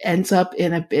she ends up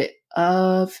in a bit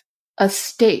of a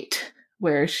state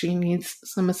where she needs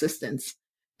some assistance.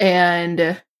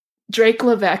 And Drake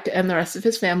Levesque and the rest of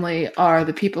his family are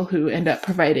the people who end up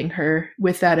providing her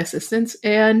with that assistance.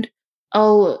 And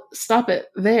I'll stop it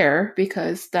there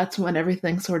because that's when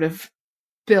everything sort of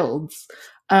builds.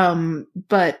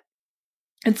 But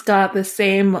it's got the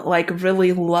same,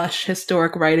 really lush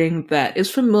historic writing that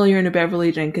is familiar in a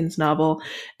Beverly Jenkins novel.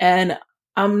 And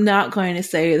I'm not going to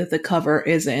say that the cover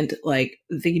isn't,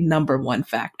 the number one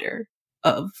factor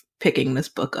of picking this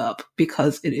book up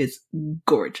because it is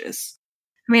gorgeous.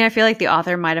 I mean, I feel like the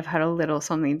author might have had a little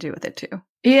something to do with it too.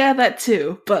 Yeah, that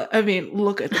too. But I mean,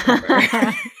 look at the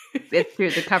cover. It's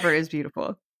true. The cover is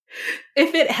beautiful.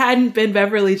 If it hadn't been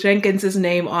Beverly Jenkins's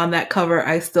name on that cover,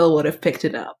 I still would have picked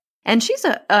it up. And she's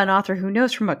an author who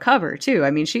knows from a cover too.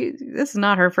 I mean, this is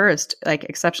not her first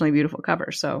exceptionally beautiful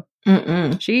cover. So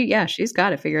she's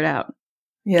got it figured out.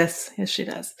 Yes, she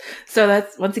does. So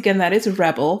that is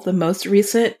Rebel, the most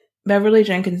recent Beverly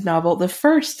Jenkins novel, the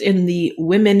first in the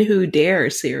Women Who Dare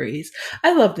series.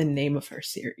 I love the name of her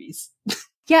series.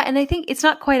 Yeah, and I think it's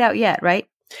not quite out yet, right?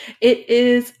 It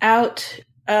is out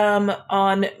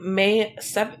on May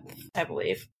 7th, I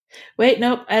believe. Wait,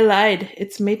 nope, I lied.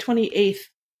 It's May 28th.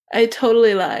 I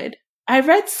totally lied. I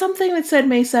read something that said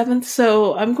May 7th,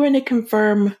 so I'm going to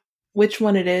confirm which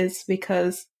one it is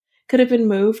because it could have been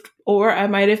moved, or I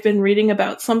might have been reading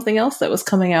about something else that was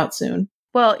coming out soon.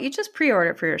 Well, you just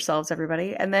pre-order it for yourselves,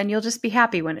 everybody, and then you'll just be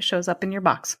happy when it shows up in your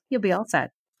box. You'll be all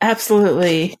set.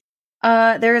 Absolutely.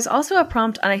 There is also a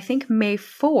prompt on, I think, May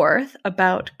 4th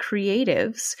about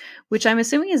creatives, which I'm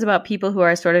assuming is about people who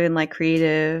are sort of in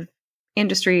creative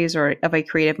industries or of a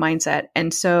creative mindset.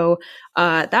 And so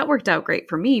that worked out great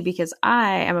for me because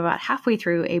I am about halfway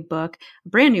through a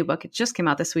brand new book. It just came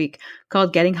out this week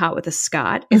called Getting Hot with a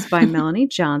Scot. It's by Melanie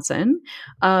Johnson.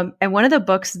 And one of the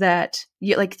books that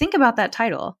you think about that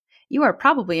title. you are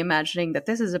probably imagining that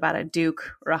this is about a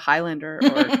Duke or a Highlander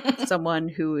or someone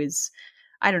who is,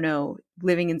 I don't know,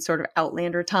 living in sort of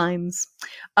Outlander times.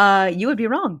 You would be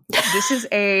wrong. This is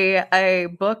a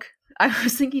book. I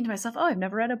was thinking to myself, oh, I've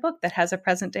never read a book that has a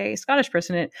present day Scottish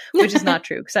person in it, which is not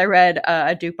true because I read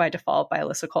A Duke by Default by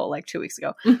Alyssa Cole like 2 weeks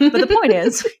ago. But the point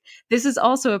is, this is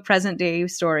also a present day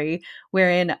story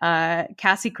wherein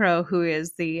Cassie Crowe, who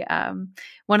is the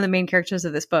one of the main characters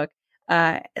of this book,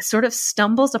 sort of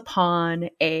stumbles upon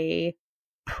a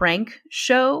prank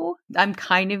show. I'm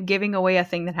kind of giving away a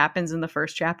thing that happens in the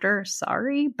first chapter.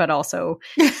 Sorry, but also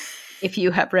if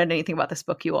you have read anything about this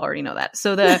book, you already know that.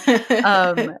 So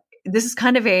this is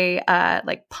kind of a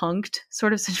like punked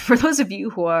sort of for those of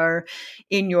you who are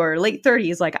in your late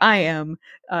 30s, like I am.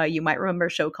 You might remember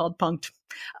a show called Punked.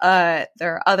 There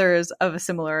are others of a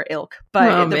similar ilk,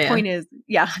 but the point is,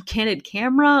 Candid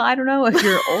Camera. I don't know if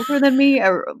you're older than me,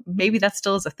 or maybe that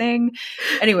still is a thing.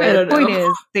 Anyway, the point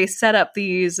is, they set up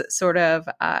these sort of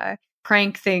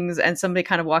prank things, and somebody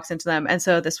kind of walks into them. And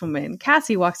so this woman,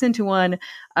 Cassie, walks into one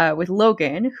with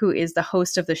Logan, who is the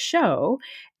host of the show,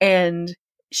 and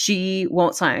she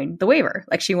won't sign the waiver.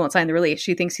 Like, she won't sign the release.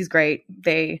 She thinks he's great.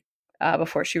 They,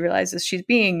 before she realizes she's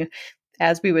being,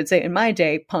 as we would say in my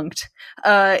day, punked,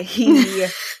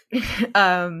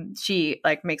 she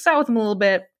like makes out with him a little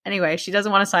bit. Anyway, she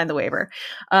doesn't want to sign the waiver.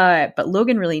 But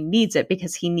Logan really needs it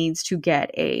because he needs to get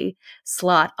a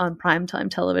slot on primetime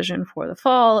television for the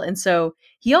fall. And so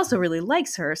he also really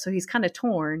likes her. So he's kind of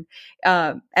torn.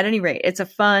 At any rate, it's a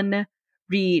fun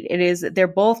read. It is. They're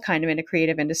both kind of in a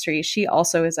creative industry. She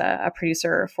also is a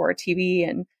producer for TV,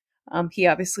 and he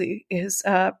obviously is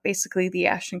basically the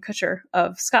Ashton Kutcher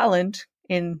of Scotland.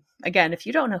 In, again, if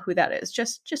you don't know who that is,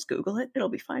 just Google it. It'll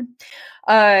be fine.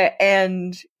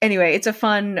 And anyway, it's a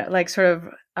fun, like, sort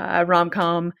of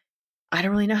rom-com. I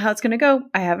don't really know how it's going to go.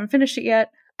 I haven't finished it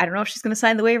yet. I don't know if she's going to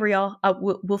sign the waiver, y'all.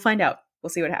 We'll find out. We'll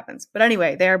see what happens. But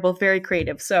anyway, they are both very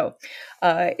creative. So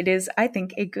it is, I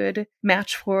think, a good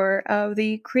match for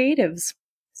the creatives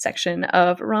section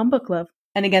of Rom Book Love.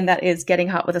 And again, that is Getting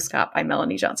Hot with a Scot by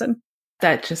Melanie Johnson.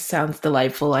 That just sounds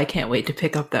delightful. I can't wait to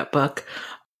pick up that book.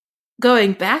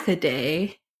 Going back a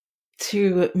day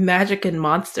to Magic and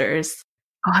Monsters.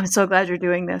 Oh, I'm so glad you're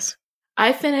doing this.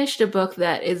 I finished a book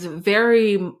that is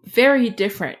very, very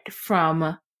different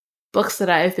from books that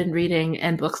I've been reading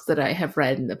and books that I have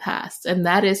read in the past. And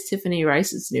that is Tiffany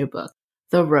Rice's new book,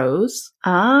 The Rose.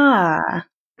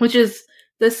 Which is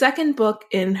the second book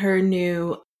in her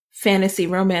new fantasy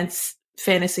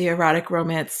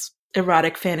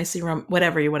erotic fantasy,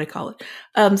 whatever you want to call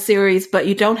it, series. But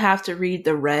you don't have to read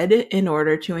the red in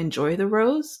order to enjoy The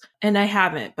Rose. And I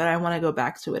haven't, but I want to go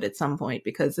back to it at some point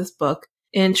because this book,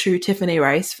 in true Tiffany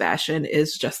Rice fashion,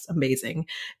 is just amazing.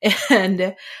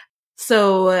 And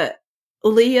so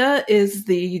Leah is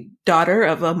the daughter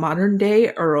of a modern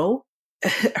day earl.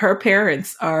 Her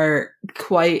parents are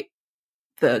quite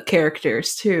the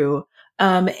characters too.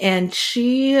 And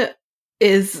she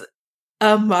is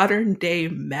a modern day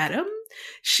madam.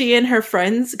 She and her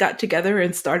friends got together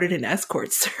and started an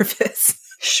escort service.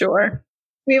 Sure.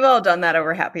 We've all done that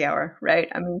over happy hour, right?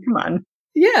 I mean, come on.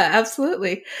 Yeah,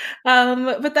 absolutely.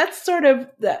 But that's sort of,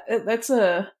 that's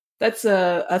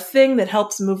a thing that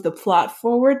helps move the plot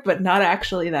forward, but not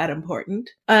actually that important.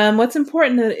 What's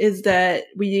important is that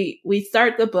we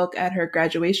start the book at her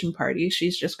graduation party.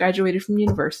 She's just graduated from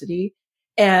university,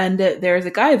 and there's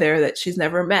a guy there that she's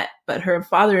never met, but her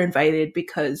father invited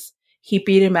because he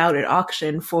beat him out at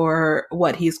auction for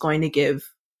what he's going to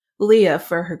give Leah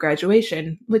for her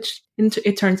graduation, which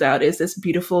it turns out is this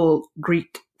beautiful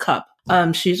Greek cup.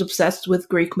 She's obsessed with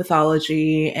Greek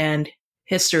mythology and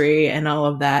history and all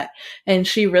of that. And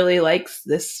she really likes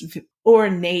this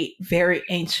ornate, very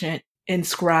ancient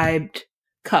inscribed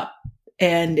cup.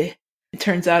 And it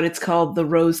turns out it's called the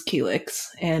Rose Calyx.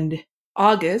 And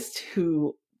August,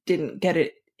 who didn't get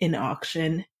it in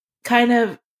auction,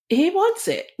 he wants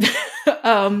it.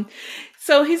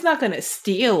 So he's not going to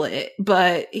steal it,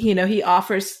 but, he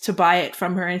offers to buy it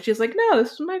from her. And she's like, no,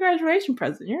 this is my graduation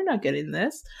present. You're not getting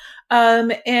this.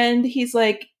 And he's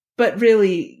like, but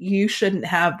really, you shouldn't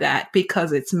have that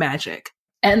because it's magic.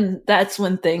 And that's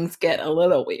when things get a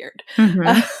little weird.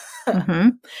 Mm-hmm.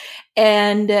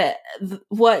 And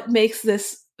what makes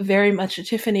this very much a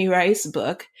Tiffany Rice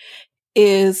book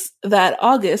is that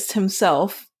August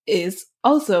himself is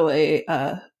also a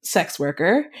sex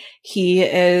worker. He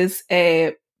is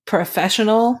a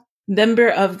professional member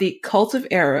of the Cult of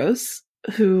Eros,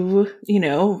 who,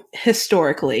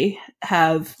 historically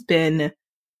have been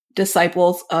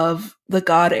disciples of the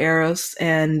god Eros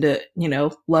and,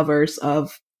 lovers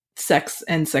of sex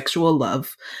and sexual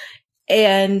love.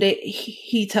 And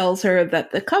he tells her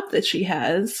that the cup that she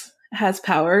has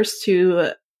powers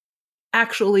to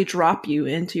actually drop you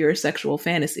into your sexual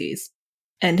fantasies.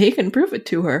 And he can prove it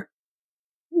to her.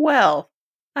 Well,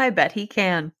 I bet he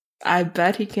can. I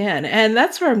bet he can. And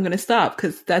that's where I'm going to stop,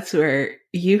 because that's where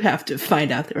you have to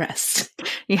find out the rest.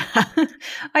 Yeah,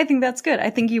 I think that's good.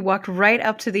 I think you walked right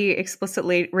up to the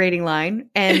explicit rating line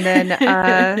and then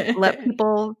let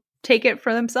people take it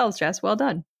for themselves, Jess. Well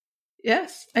done.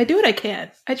 Yes, I do what I can.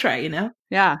 I try, you know?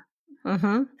 Yeah.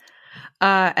 Mm-hmm.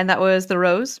 And that was The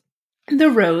Rose?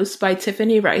 The Rose by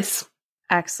Tiffany Rice.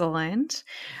 Excellent.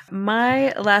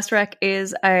 My last rec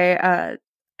is,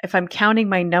 if I'm counting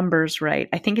my numbers right,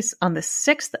 I think it's on the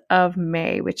 6th of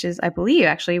May, which is, I believe,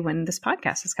 actually when this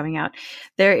podcast is coming out.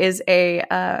 There is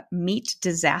a Meat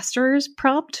Disasters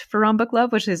prompt for Rom Book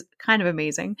Love, which is kind of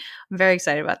amazing. I'm very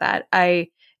excited about that.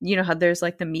 You know how there's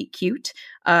like the meat cute?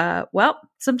 Well,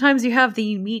 sometimes you have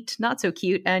the meat not so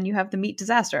cute and you have the meat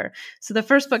disaster. So the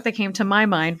first book that came to my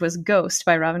mind was Ghost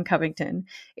by Robin Covington.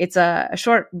 It's a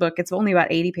short book. It's only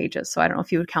about 80 pages. So I don't know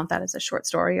if you would count that as a short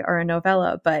story or a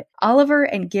novella, but Oliver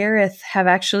and Gareth have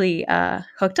actually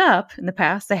hooked up in the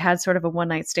past. They had sort of a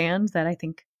one-night stand that I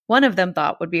think one of them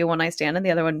thought would be a one-night stand and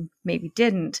the other one maybe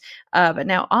didn't. But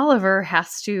now Oliver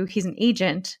he's an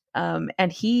agent,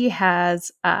 and he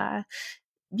has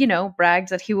bragged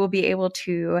that he will be able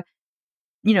to,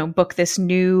 book this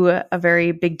new, a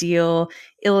very big deal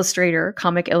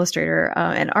comic illustrator,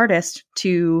 and artist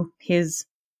to his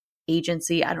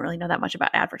agency. I don't really know that much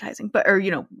about advertising,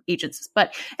 or agencies.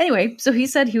 But anyway, so he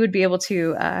said he would be able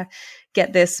to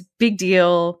get this big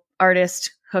deal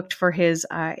artist hooked for his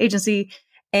agency.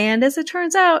 And as it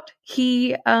turns out,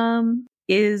 he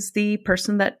is the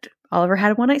person that Oliver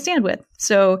had a one-night stand with.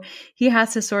 So he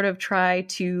has to sort of try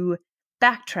to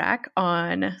backtrack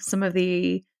on some of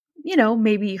the,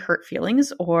 maybe hurt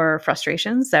feelings or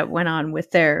frustrations that went on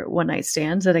with their one-night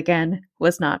stands. That again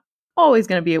was not always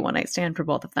going to be a one-night stand for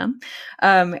both of them.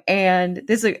 And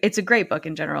it's a great book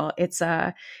in general. It's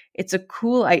a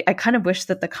cool. I kind of wish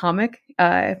that the comic,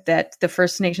 that the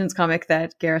First Nations comic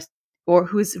that Gareth, or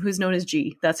who's known as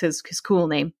G, that's his cool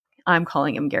name. I'm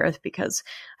calling him Gareth because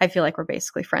I feel like we're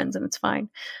basically friends and it's fine.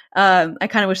 I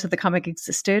kind of wish that the comic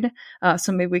existed.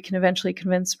 So maybe we can eventually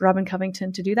convince Robin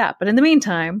Covington to do that. But in the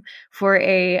meantime, for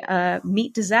a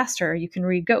meat disaster, you can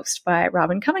read Ghost by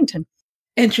Robin Covington.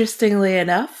 Interestingly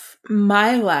enough,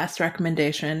 my last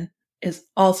recommendation is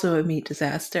also a meat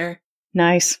disaster.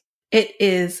 Nice. It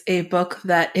is a book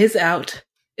that is out.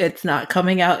 It's not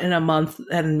coming out in a month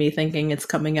and me thinking it's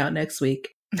coming out next week.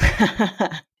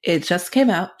 It just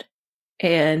came out.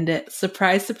 And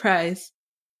surprise, surprise,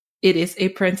 it is A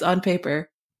Prince on Paper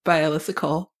by Alyssa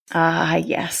Cole. Ah,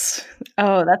 yes.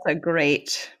 Oh, that's a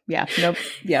great. Yeah. Nope.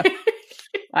 Yeah.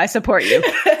 I support you.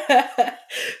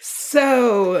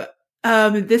 So,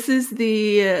 this is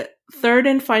the third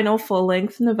and final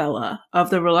full-length novella of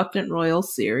the Reluctant Royal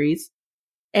series.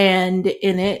 And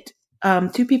in it,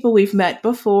 two people we've met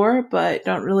before, but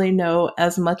don't really know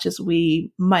as much as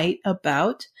we might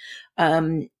about.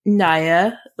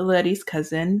 Naya, Letty's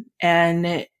cousin,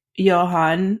 and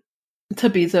Johan,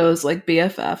 Tabizo's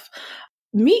BFF,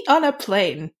 meet on a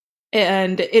plane.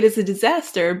 And it is a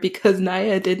disaster because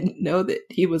Naya didn't know that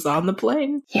he was on the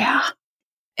plane. Yeah.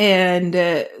 And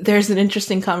there's an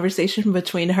interesting conversation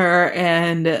between her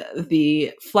and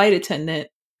the flight attendant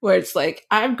where it's like,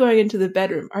 I'm going into the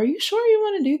bedroom. Are you sure you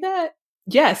want to do that?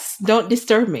 Yes, don't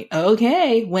disturb me.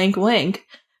 Okay, wink, wink.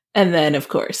 And then, of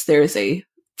course, there's a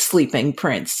sleeping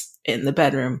prince in the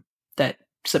bedroom that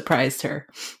surprised her.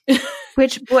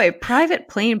 Which, boy, private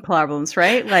plane problems,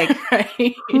 right? Right.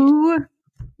 Who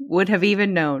would have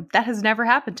even known? That has never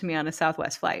happened to me on a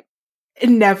Southwest flight.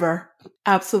 Never.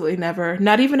 Absolutely never.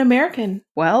 Not even American.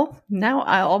 Well, now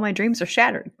all my dreams are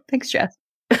shattered. Thanks, Jess.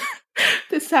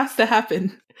 This has to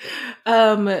happen.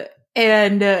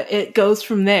 And it goes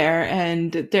from there,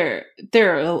 and there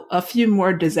are a few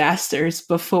more disasters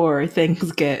before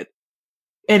things get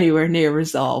anywhere near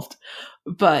resolved.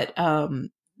 But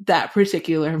that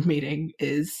particular meeting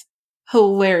is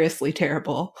hilariously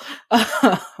terrible.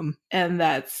 And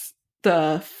that's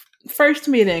the first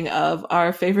meeting of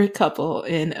our favorite couple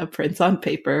in A Prince on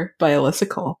Paper by Alyssa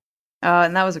Cole.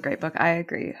 And that was a great book. I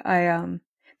agree.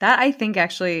 I think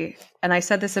actually, and I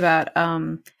said this about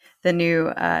the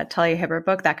new Talia Hibbert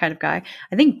book, That Kind of Guy.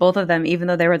 I think both of them, even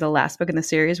though they were the last book in the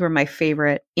series, were my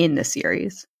favorite in the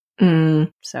series.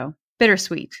 So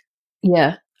bittersweet.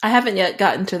 Yeah. I haven't yet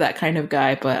gotten to That Kind of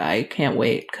Guy, but I can't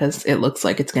wait because it looks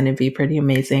like it's going to be pretty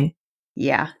amazing.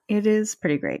 Yeah, it is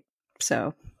pretty great.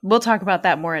 So we'll talk about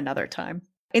that more another time.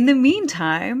 In the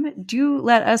meantime, do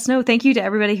let us know. Thank you to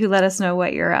everybody who let us know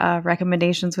what your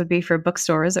recommendations would be for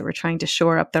bookstores that were trying to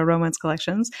shore up their romance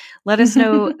collections. Let us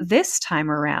know this time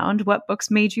around what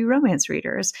books made you romance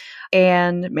readers.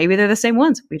 And maybe they're the same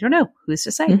ones. We don't know. Who's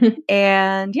to say?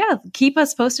 And yeah, keep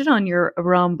us posted on your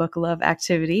rom book love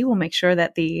activity. We'll make sure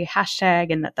that the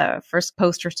hashtag and that the first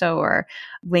post or so are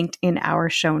linked in our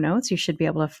show notes. You should be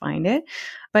able to find it.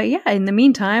 But yeah, in the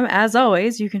meantime, as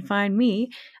always, you can find me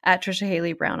at Trisha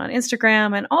Haley Brown on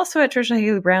Instagram and also at Trisha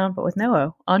Haley Brown, but with no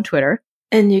O, on Twitter.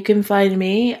 And you can find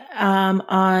me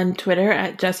on Twitter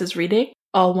at Jess's Reading,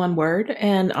 all one word,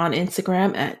 and on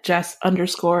Instagram at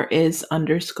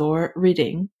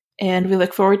Jess_is_reading. And we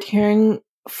look forward to hearing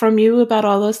from you about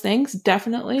all those things.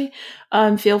 Definitely.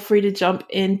 Feel free to jump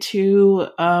into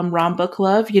Rom Book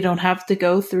Love. You don't have to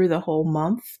go through the whole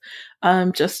month.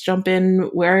 Just jump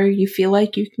in where you feel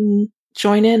like you can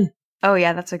join in. Oh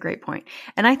yeah, that's a great point.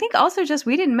 And I think also just,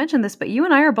 we didn't mention this, but you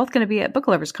and I are both going to be at Book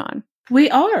Lovers Con. We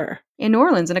are. In New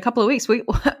Orleans in a couple of weeks.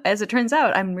 As it turns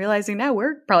out, I'm realizing now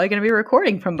we're probably going to be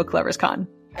recording from Book Lovers Con.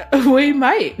 We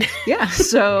might. Yeah.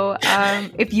 So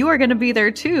if you are going to be there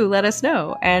too, let us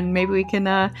know. And maybe we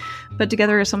can put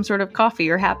together some sort of coffee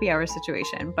or happy hour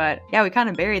situation. But yeah, we kind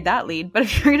of buried that lead. But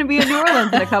if you're going to be in New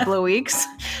Orleans in a couple of weeks,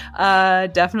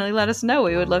 definitely let us know.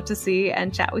 We would love to see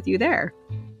and chat with you there.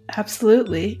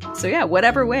 Absolutely. So yeah,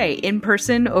 whatever way, in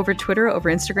person, over Twitter,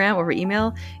 over Instagram, over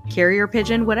email, carrier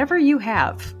pigeon, whatever you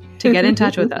have to get in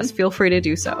touch with us, feel free to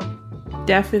do so.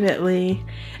 Definitely.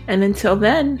 And until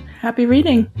then, happy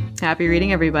reading. Happy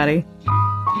reading, everybody.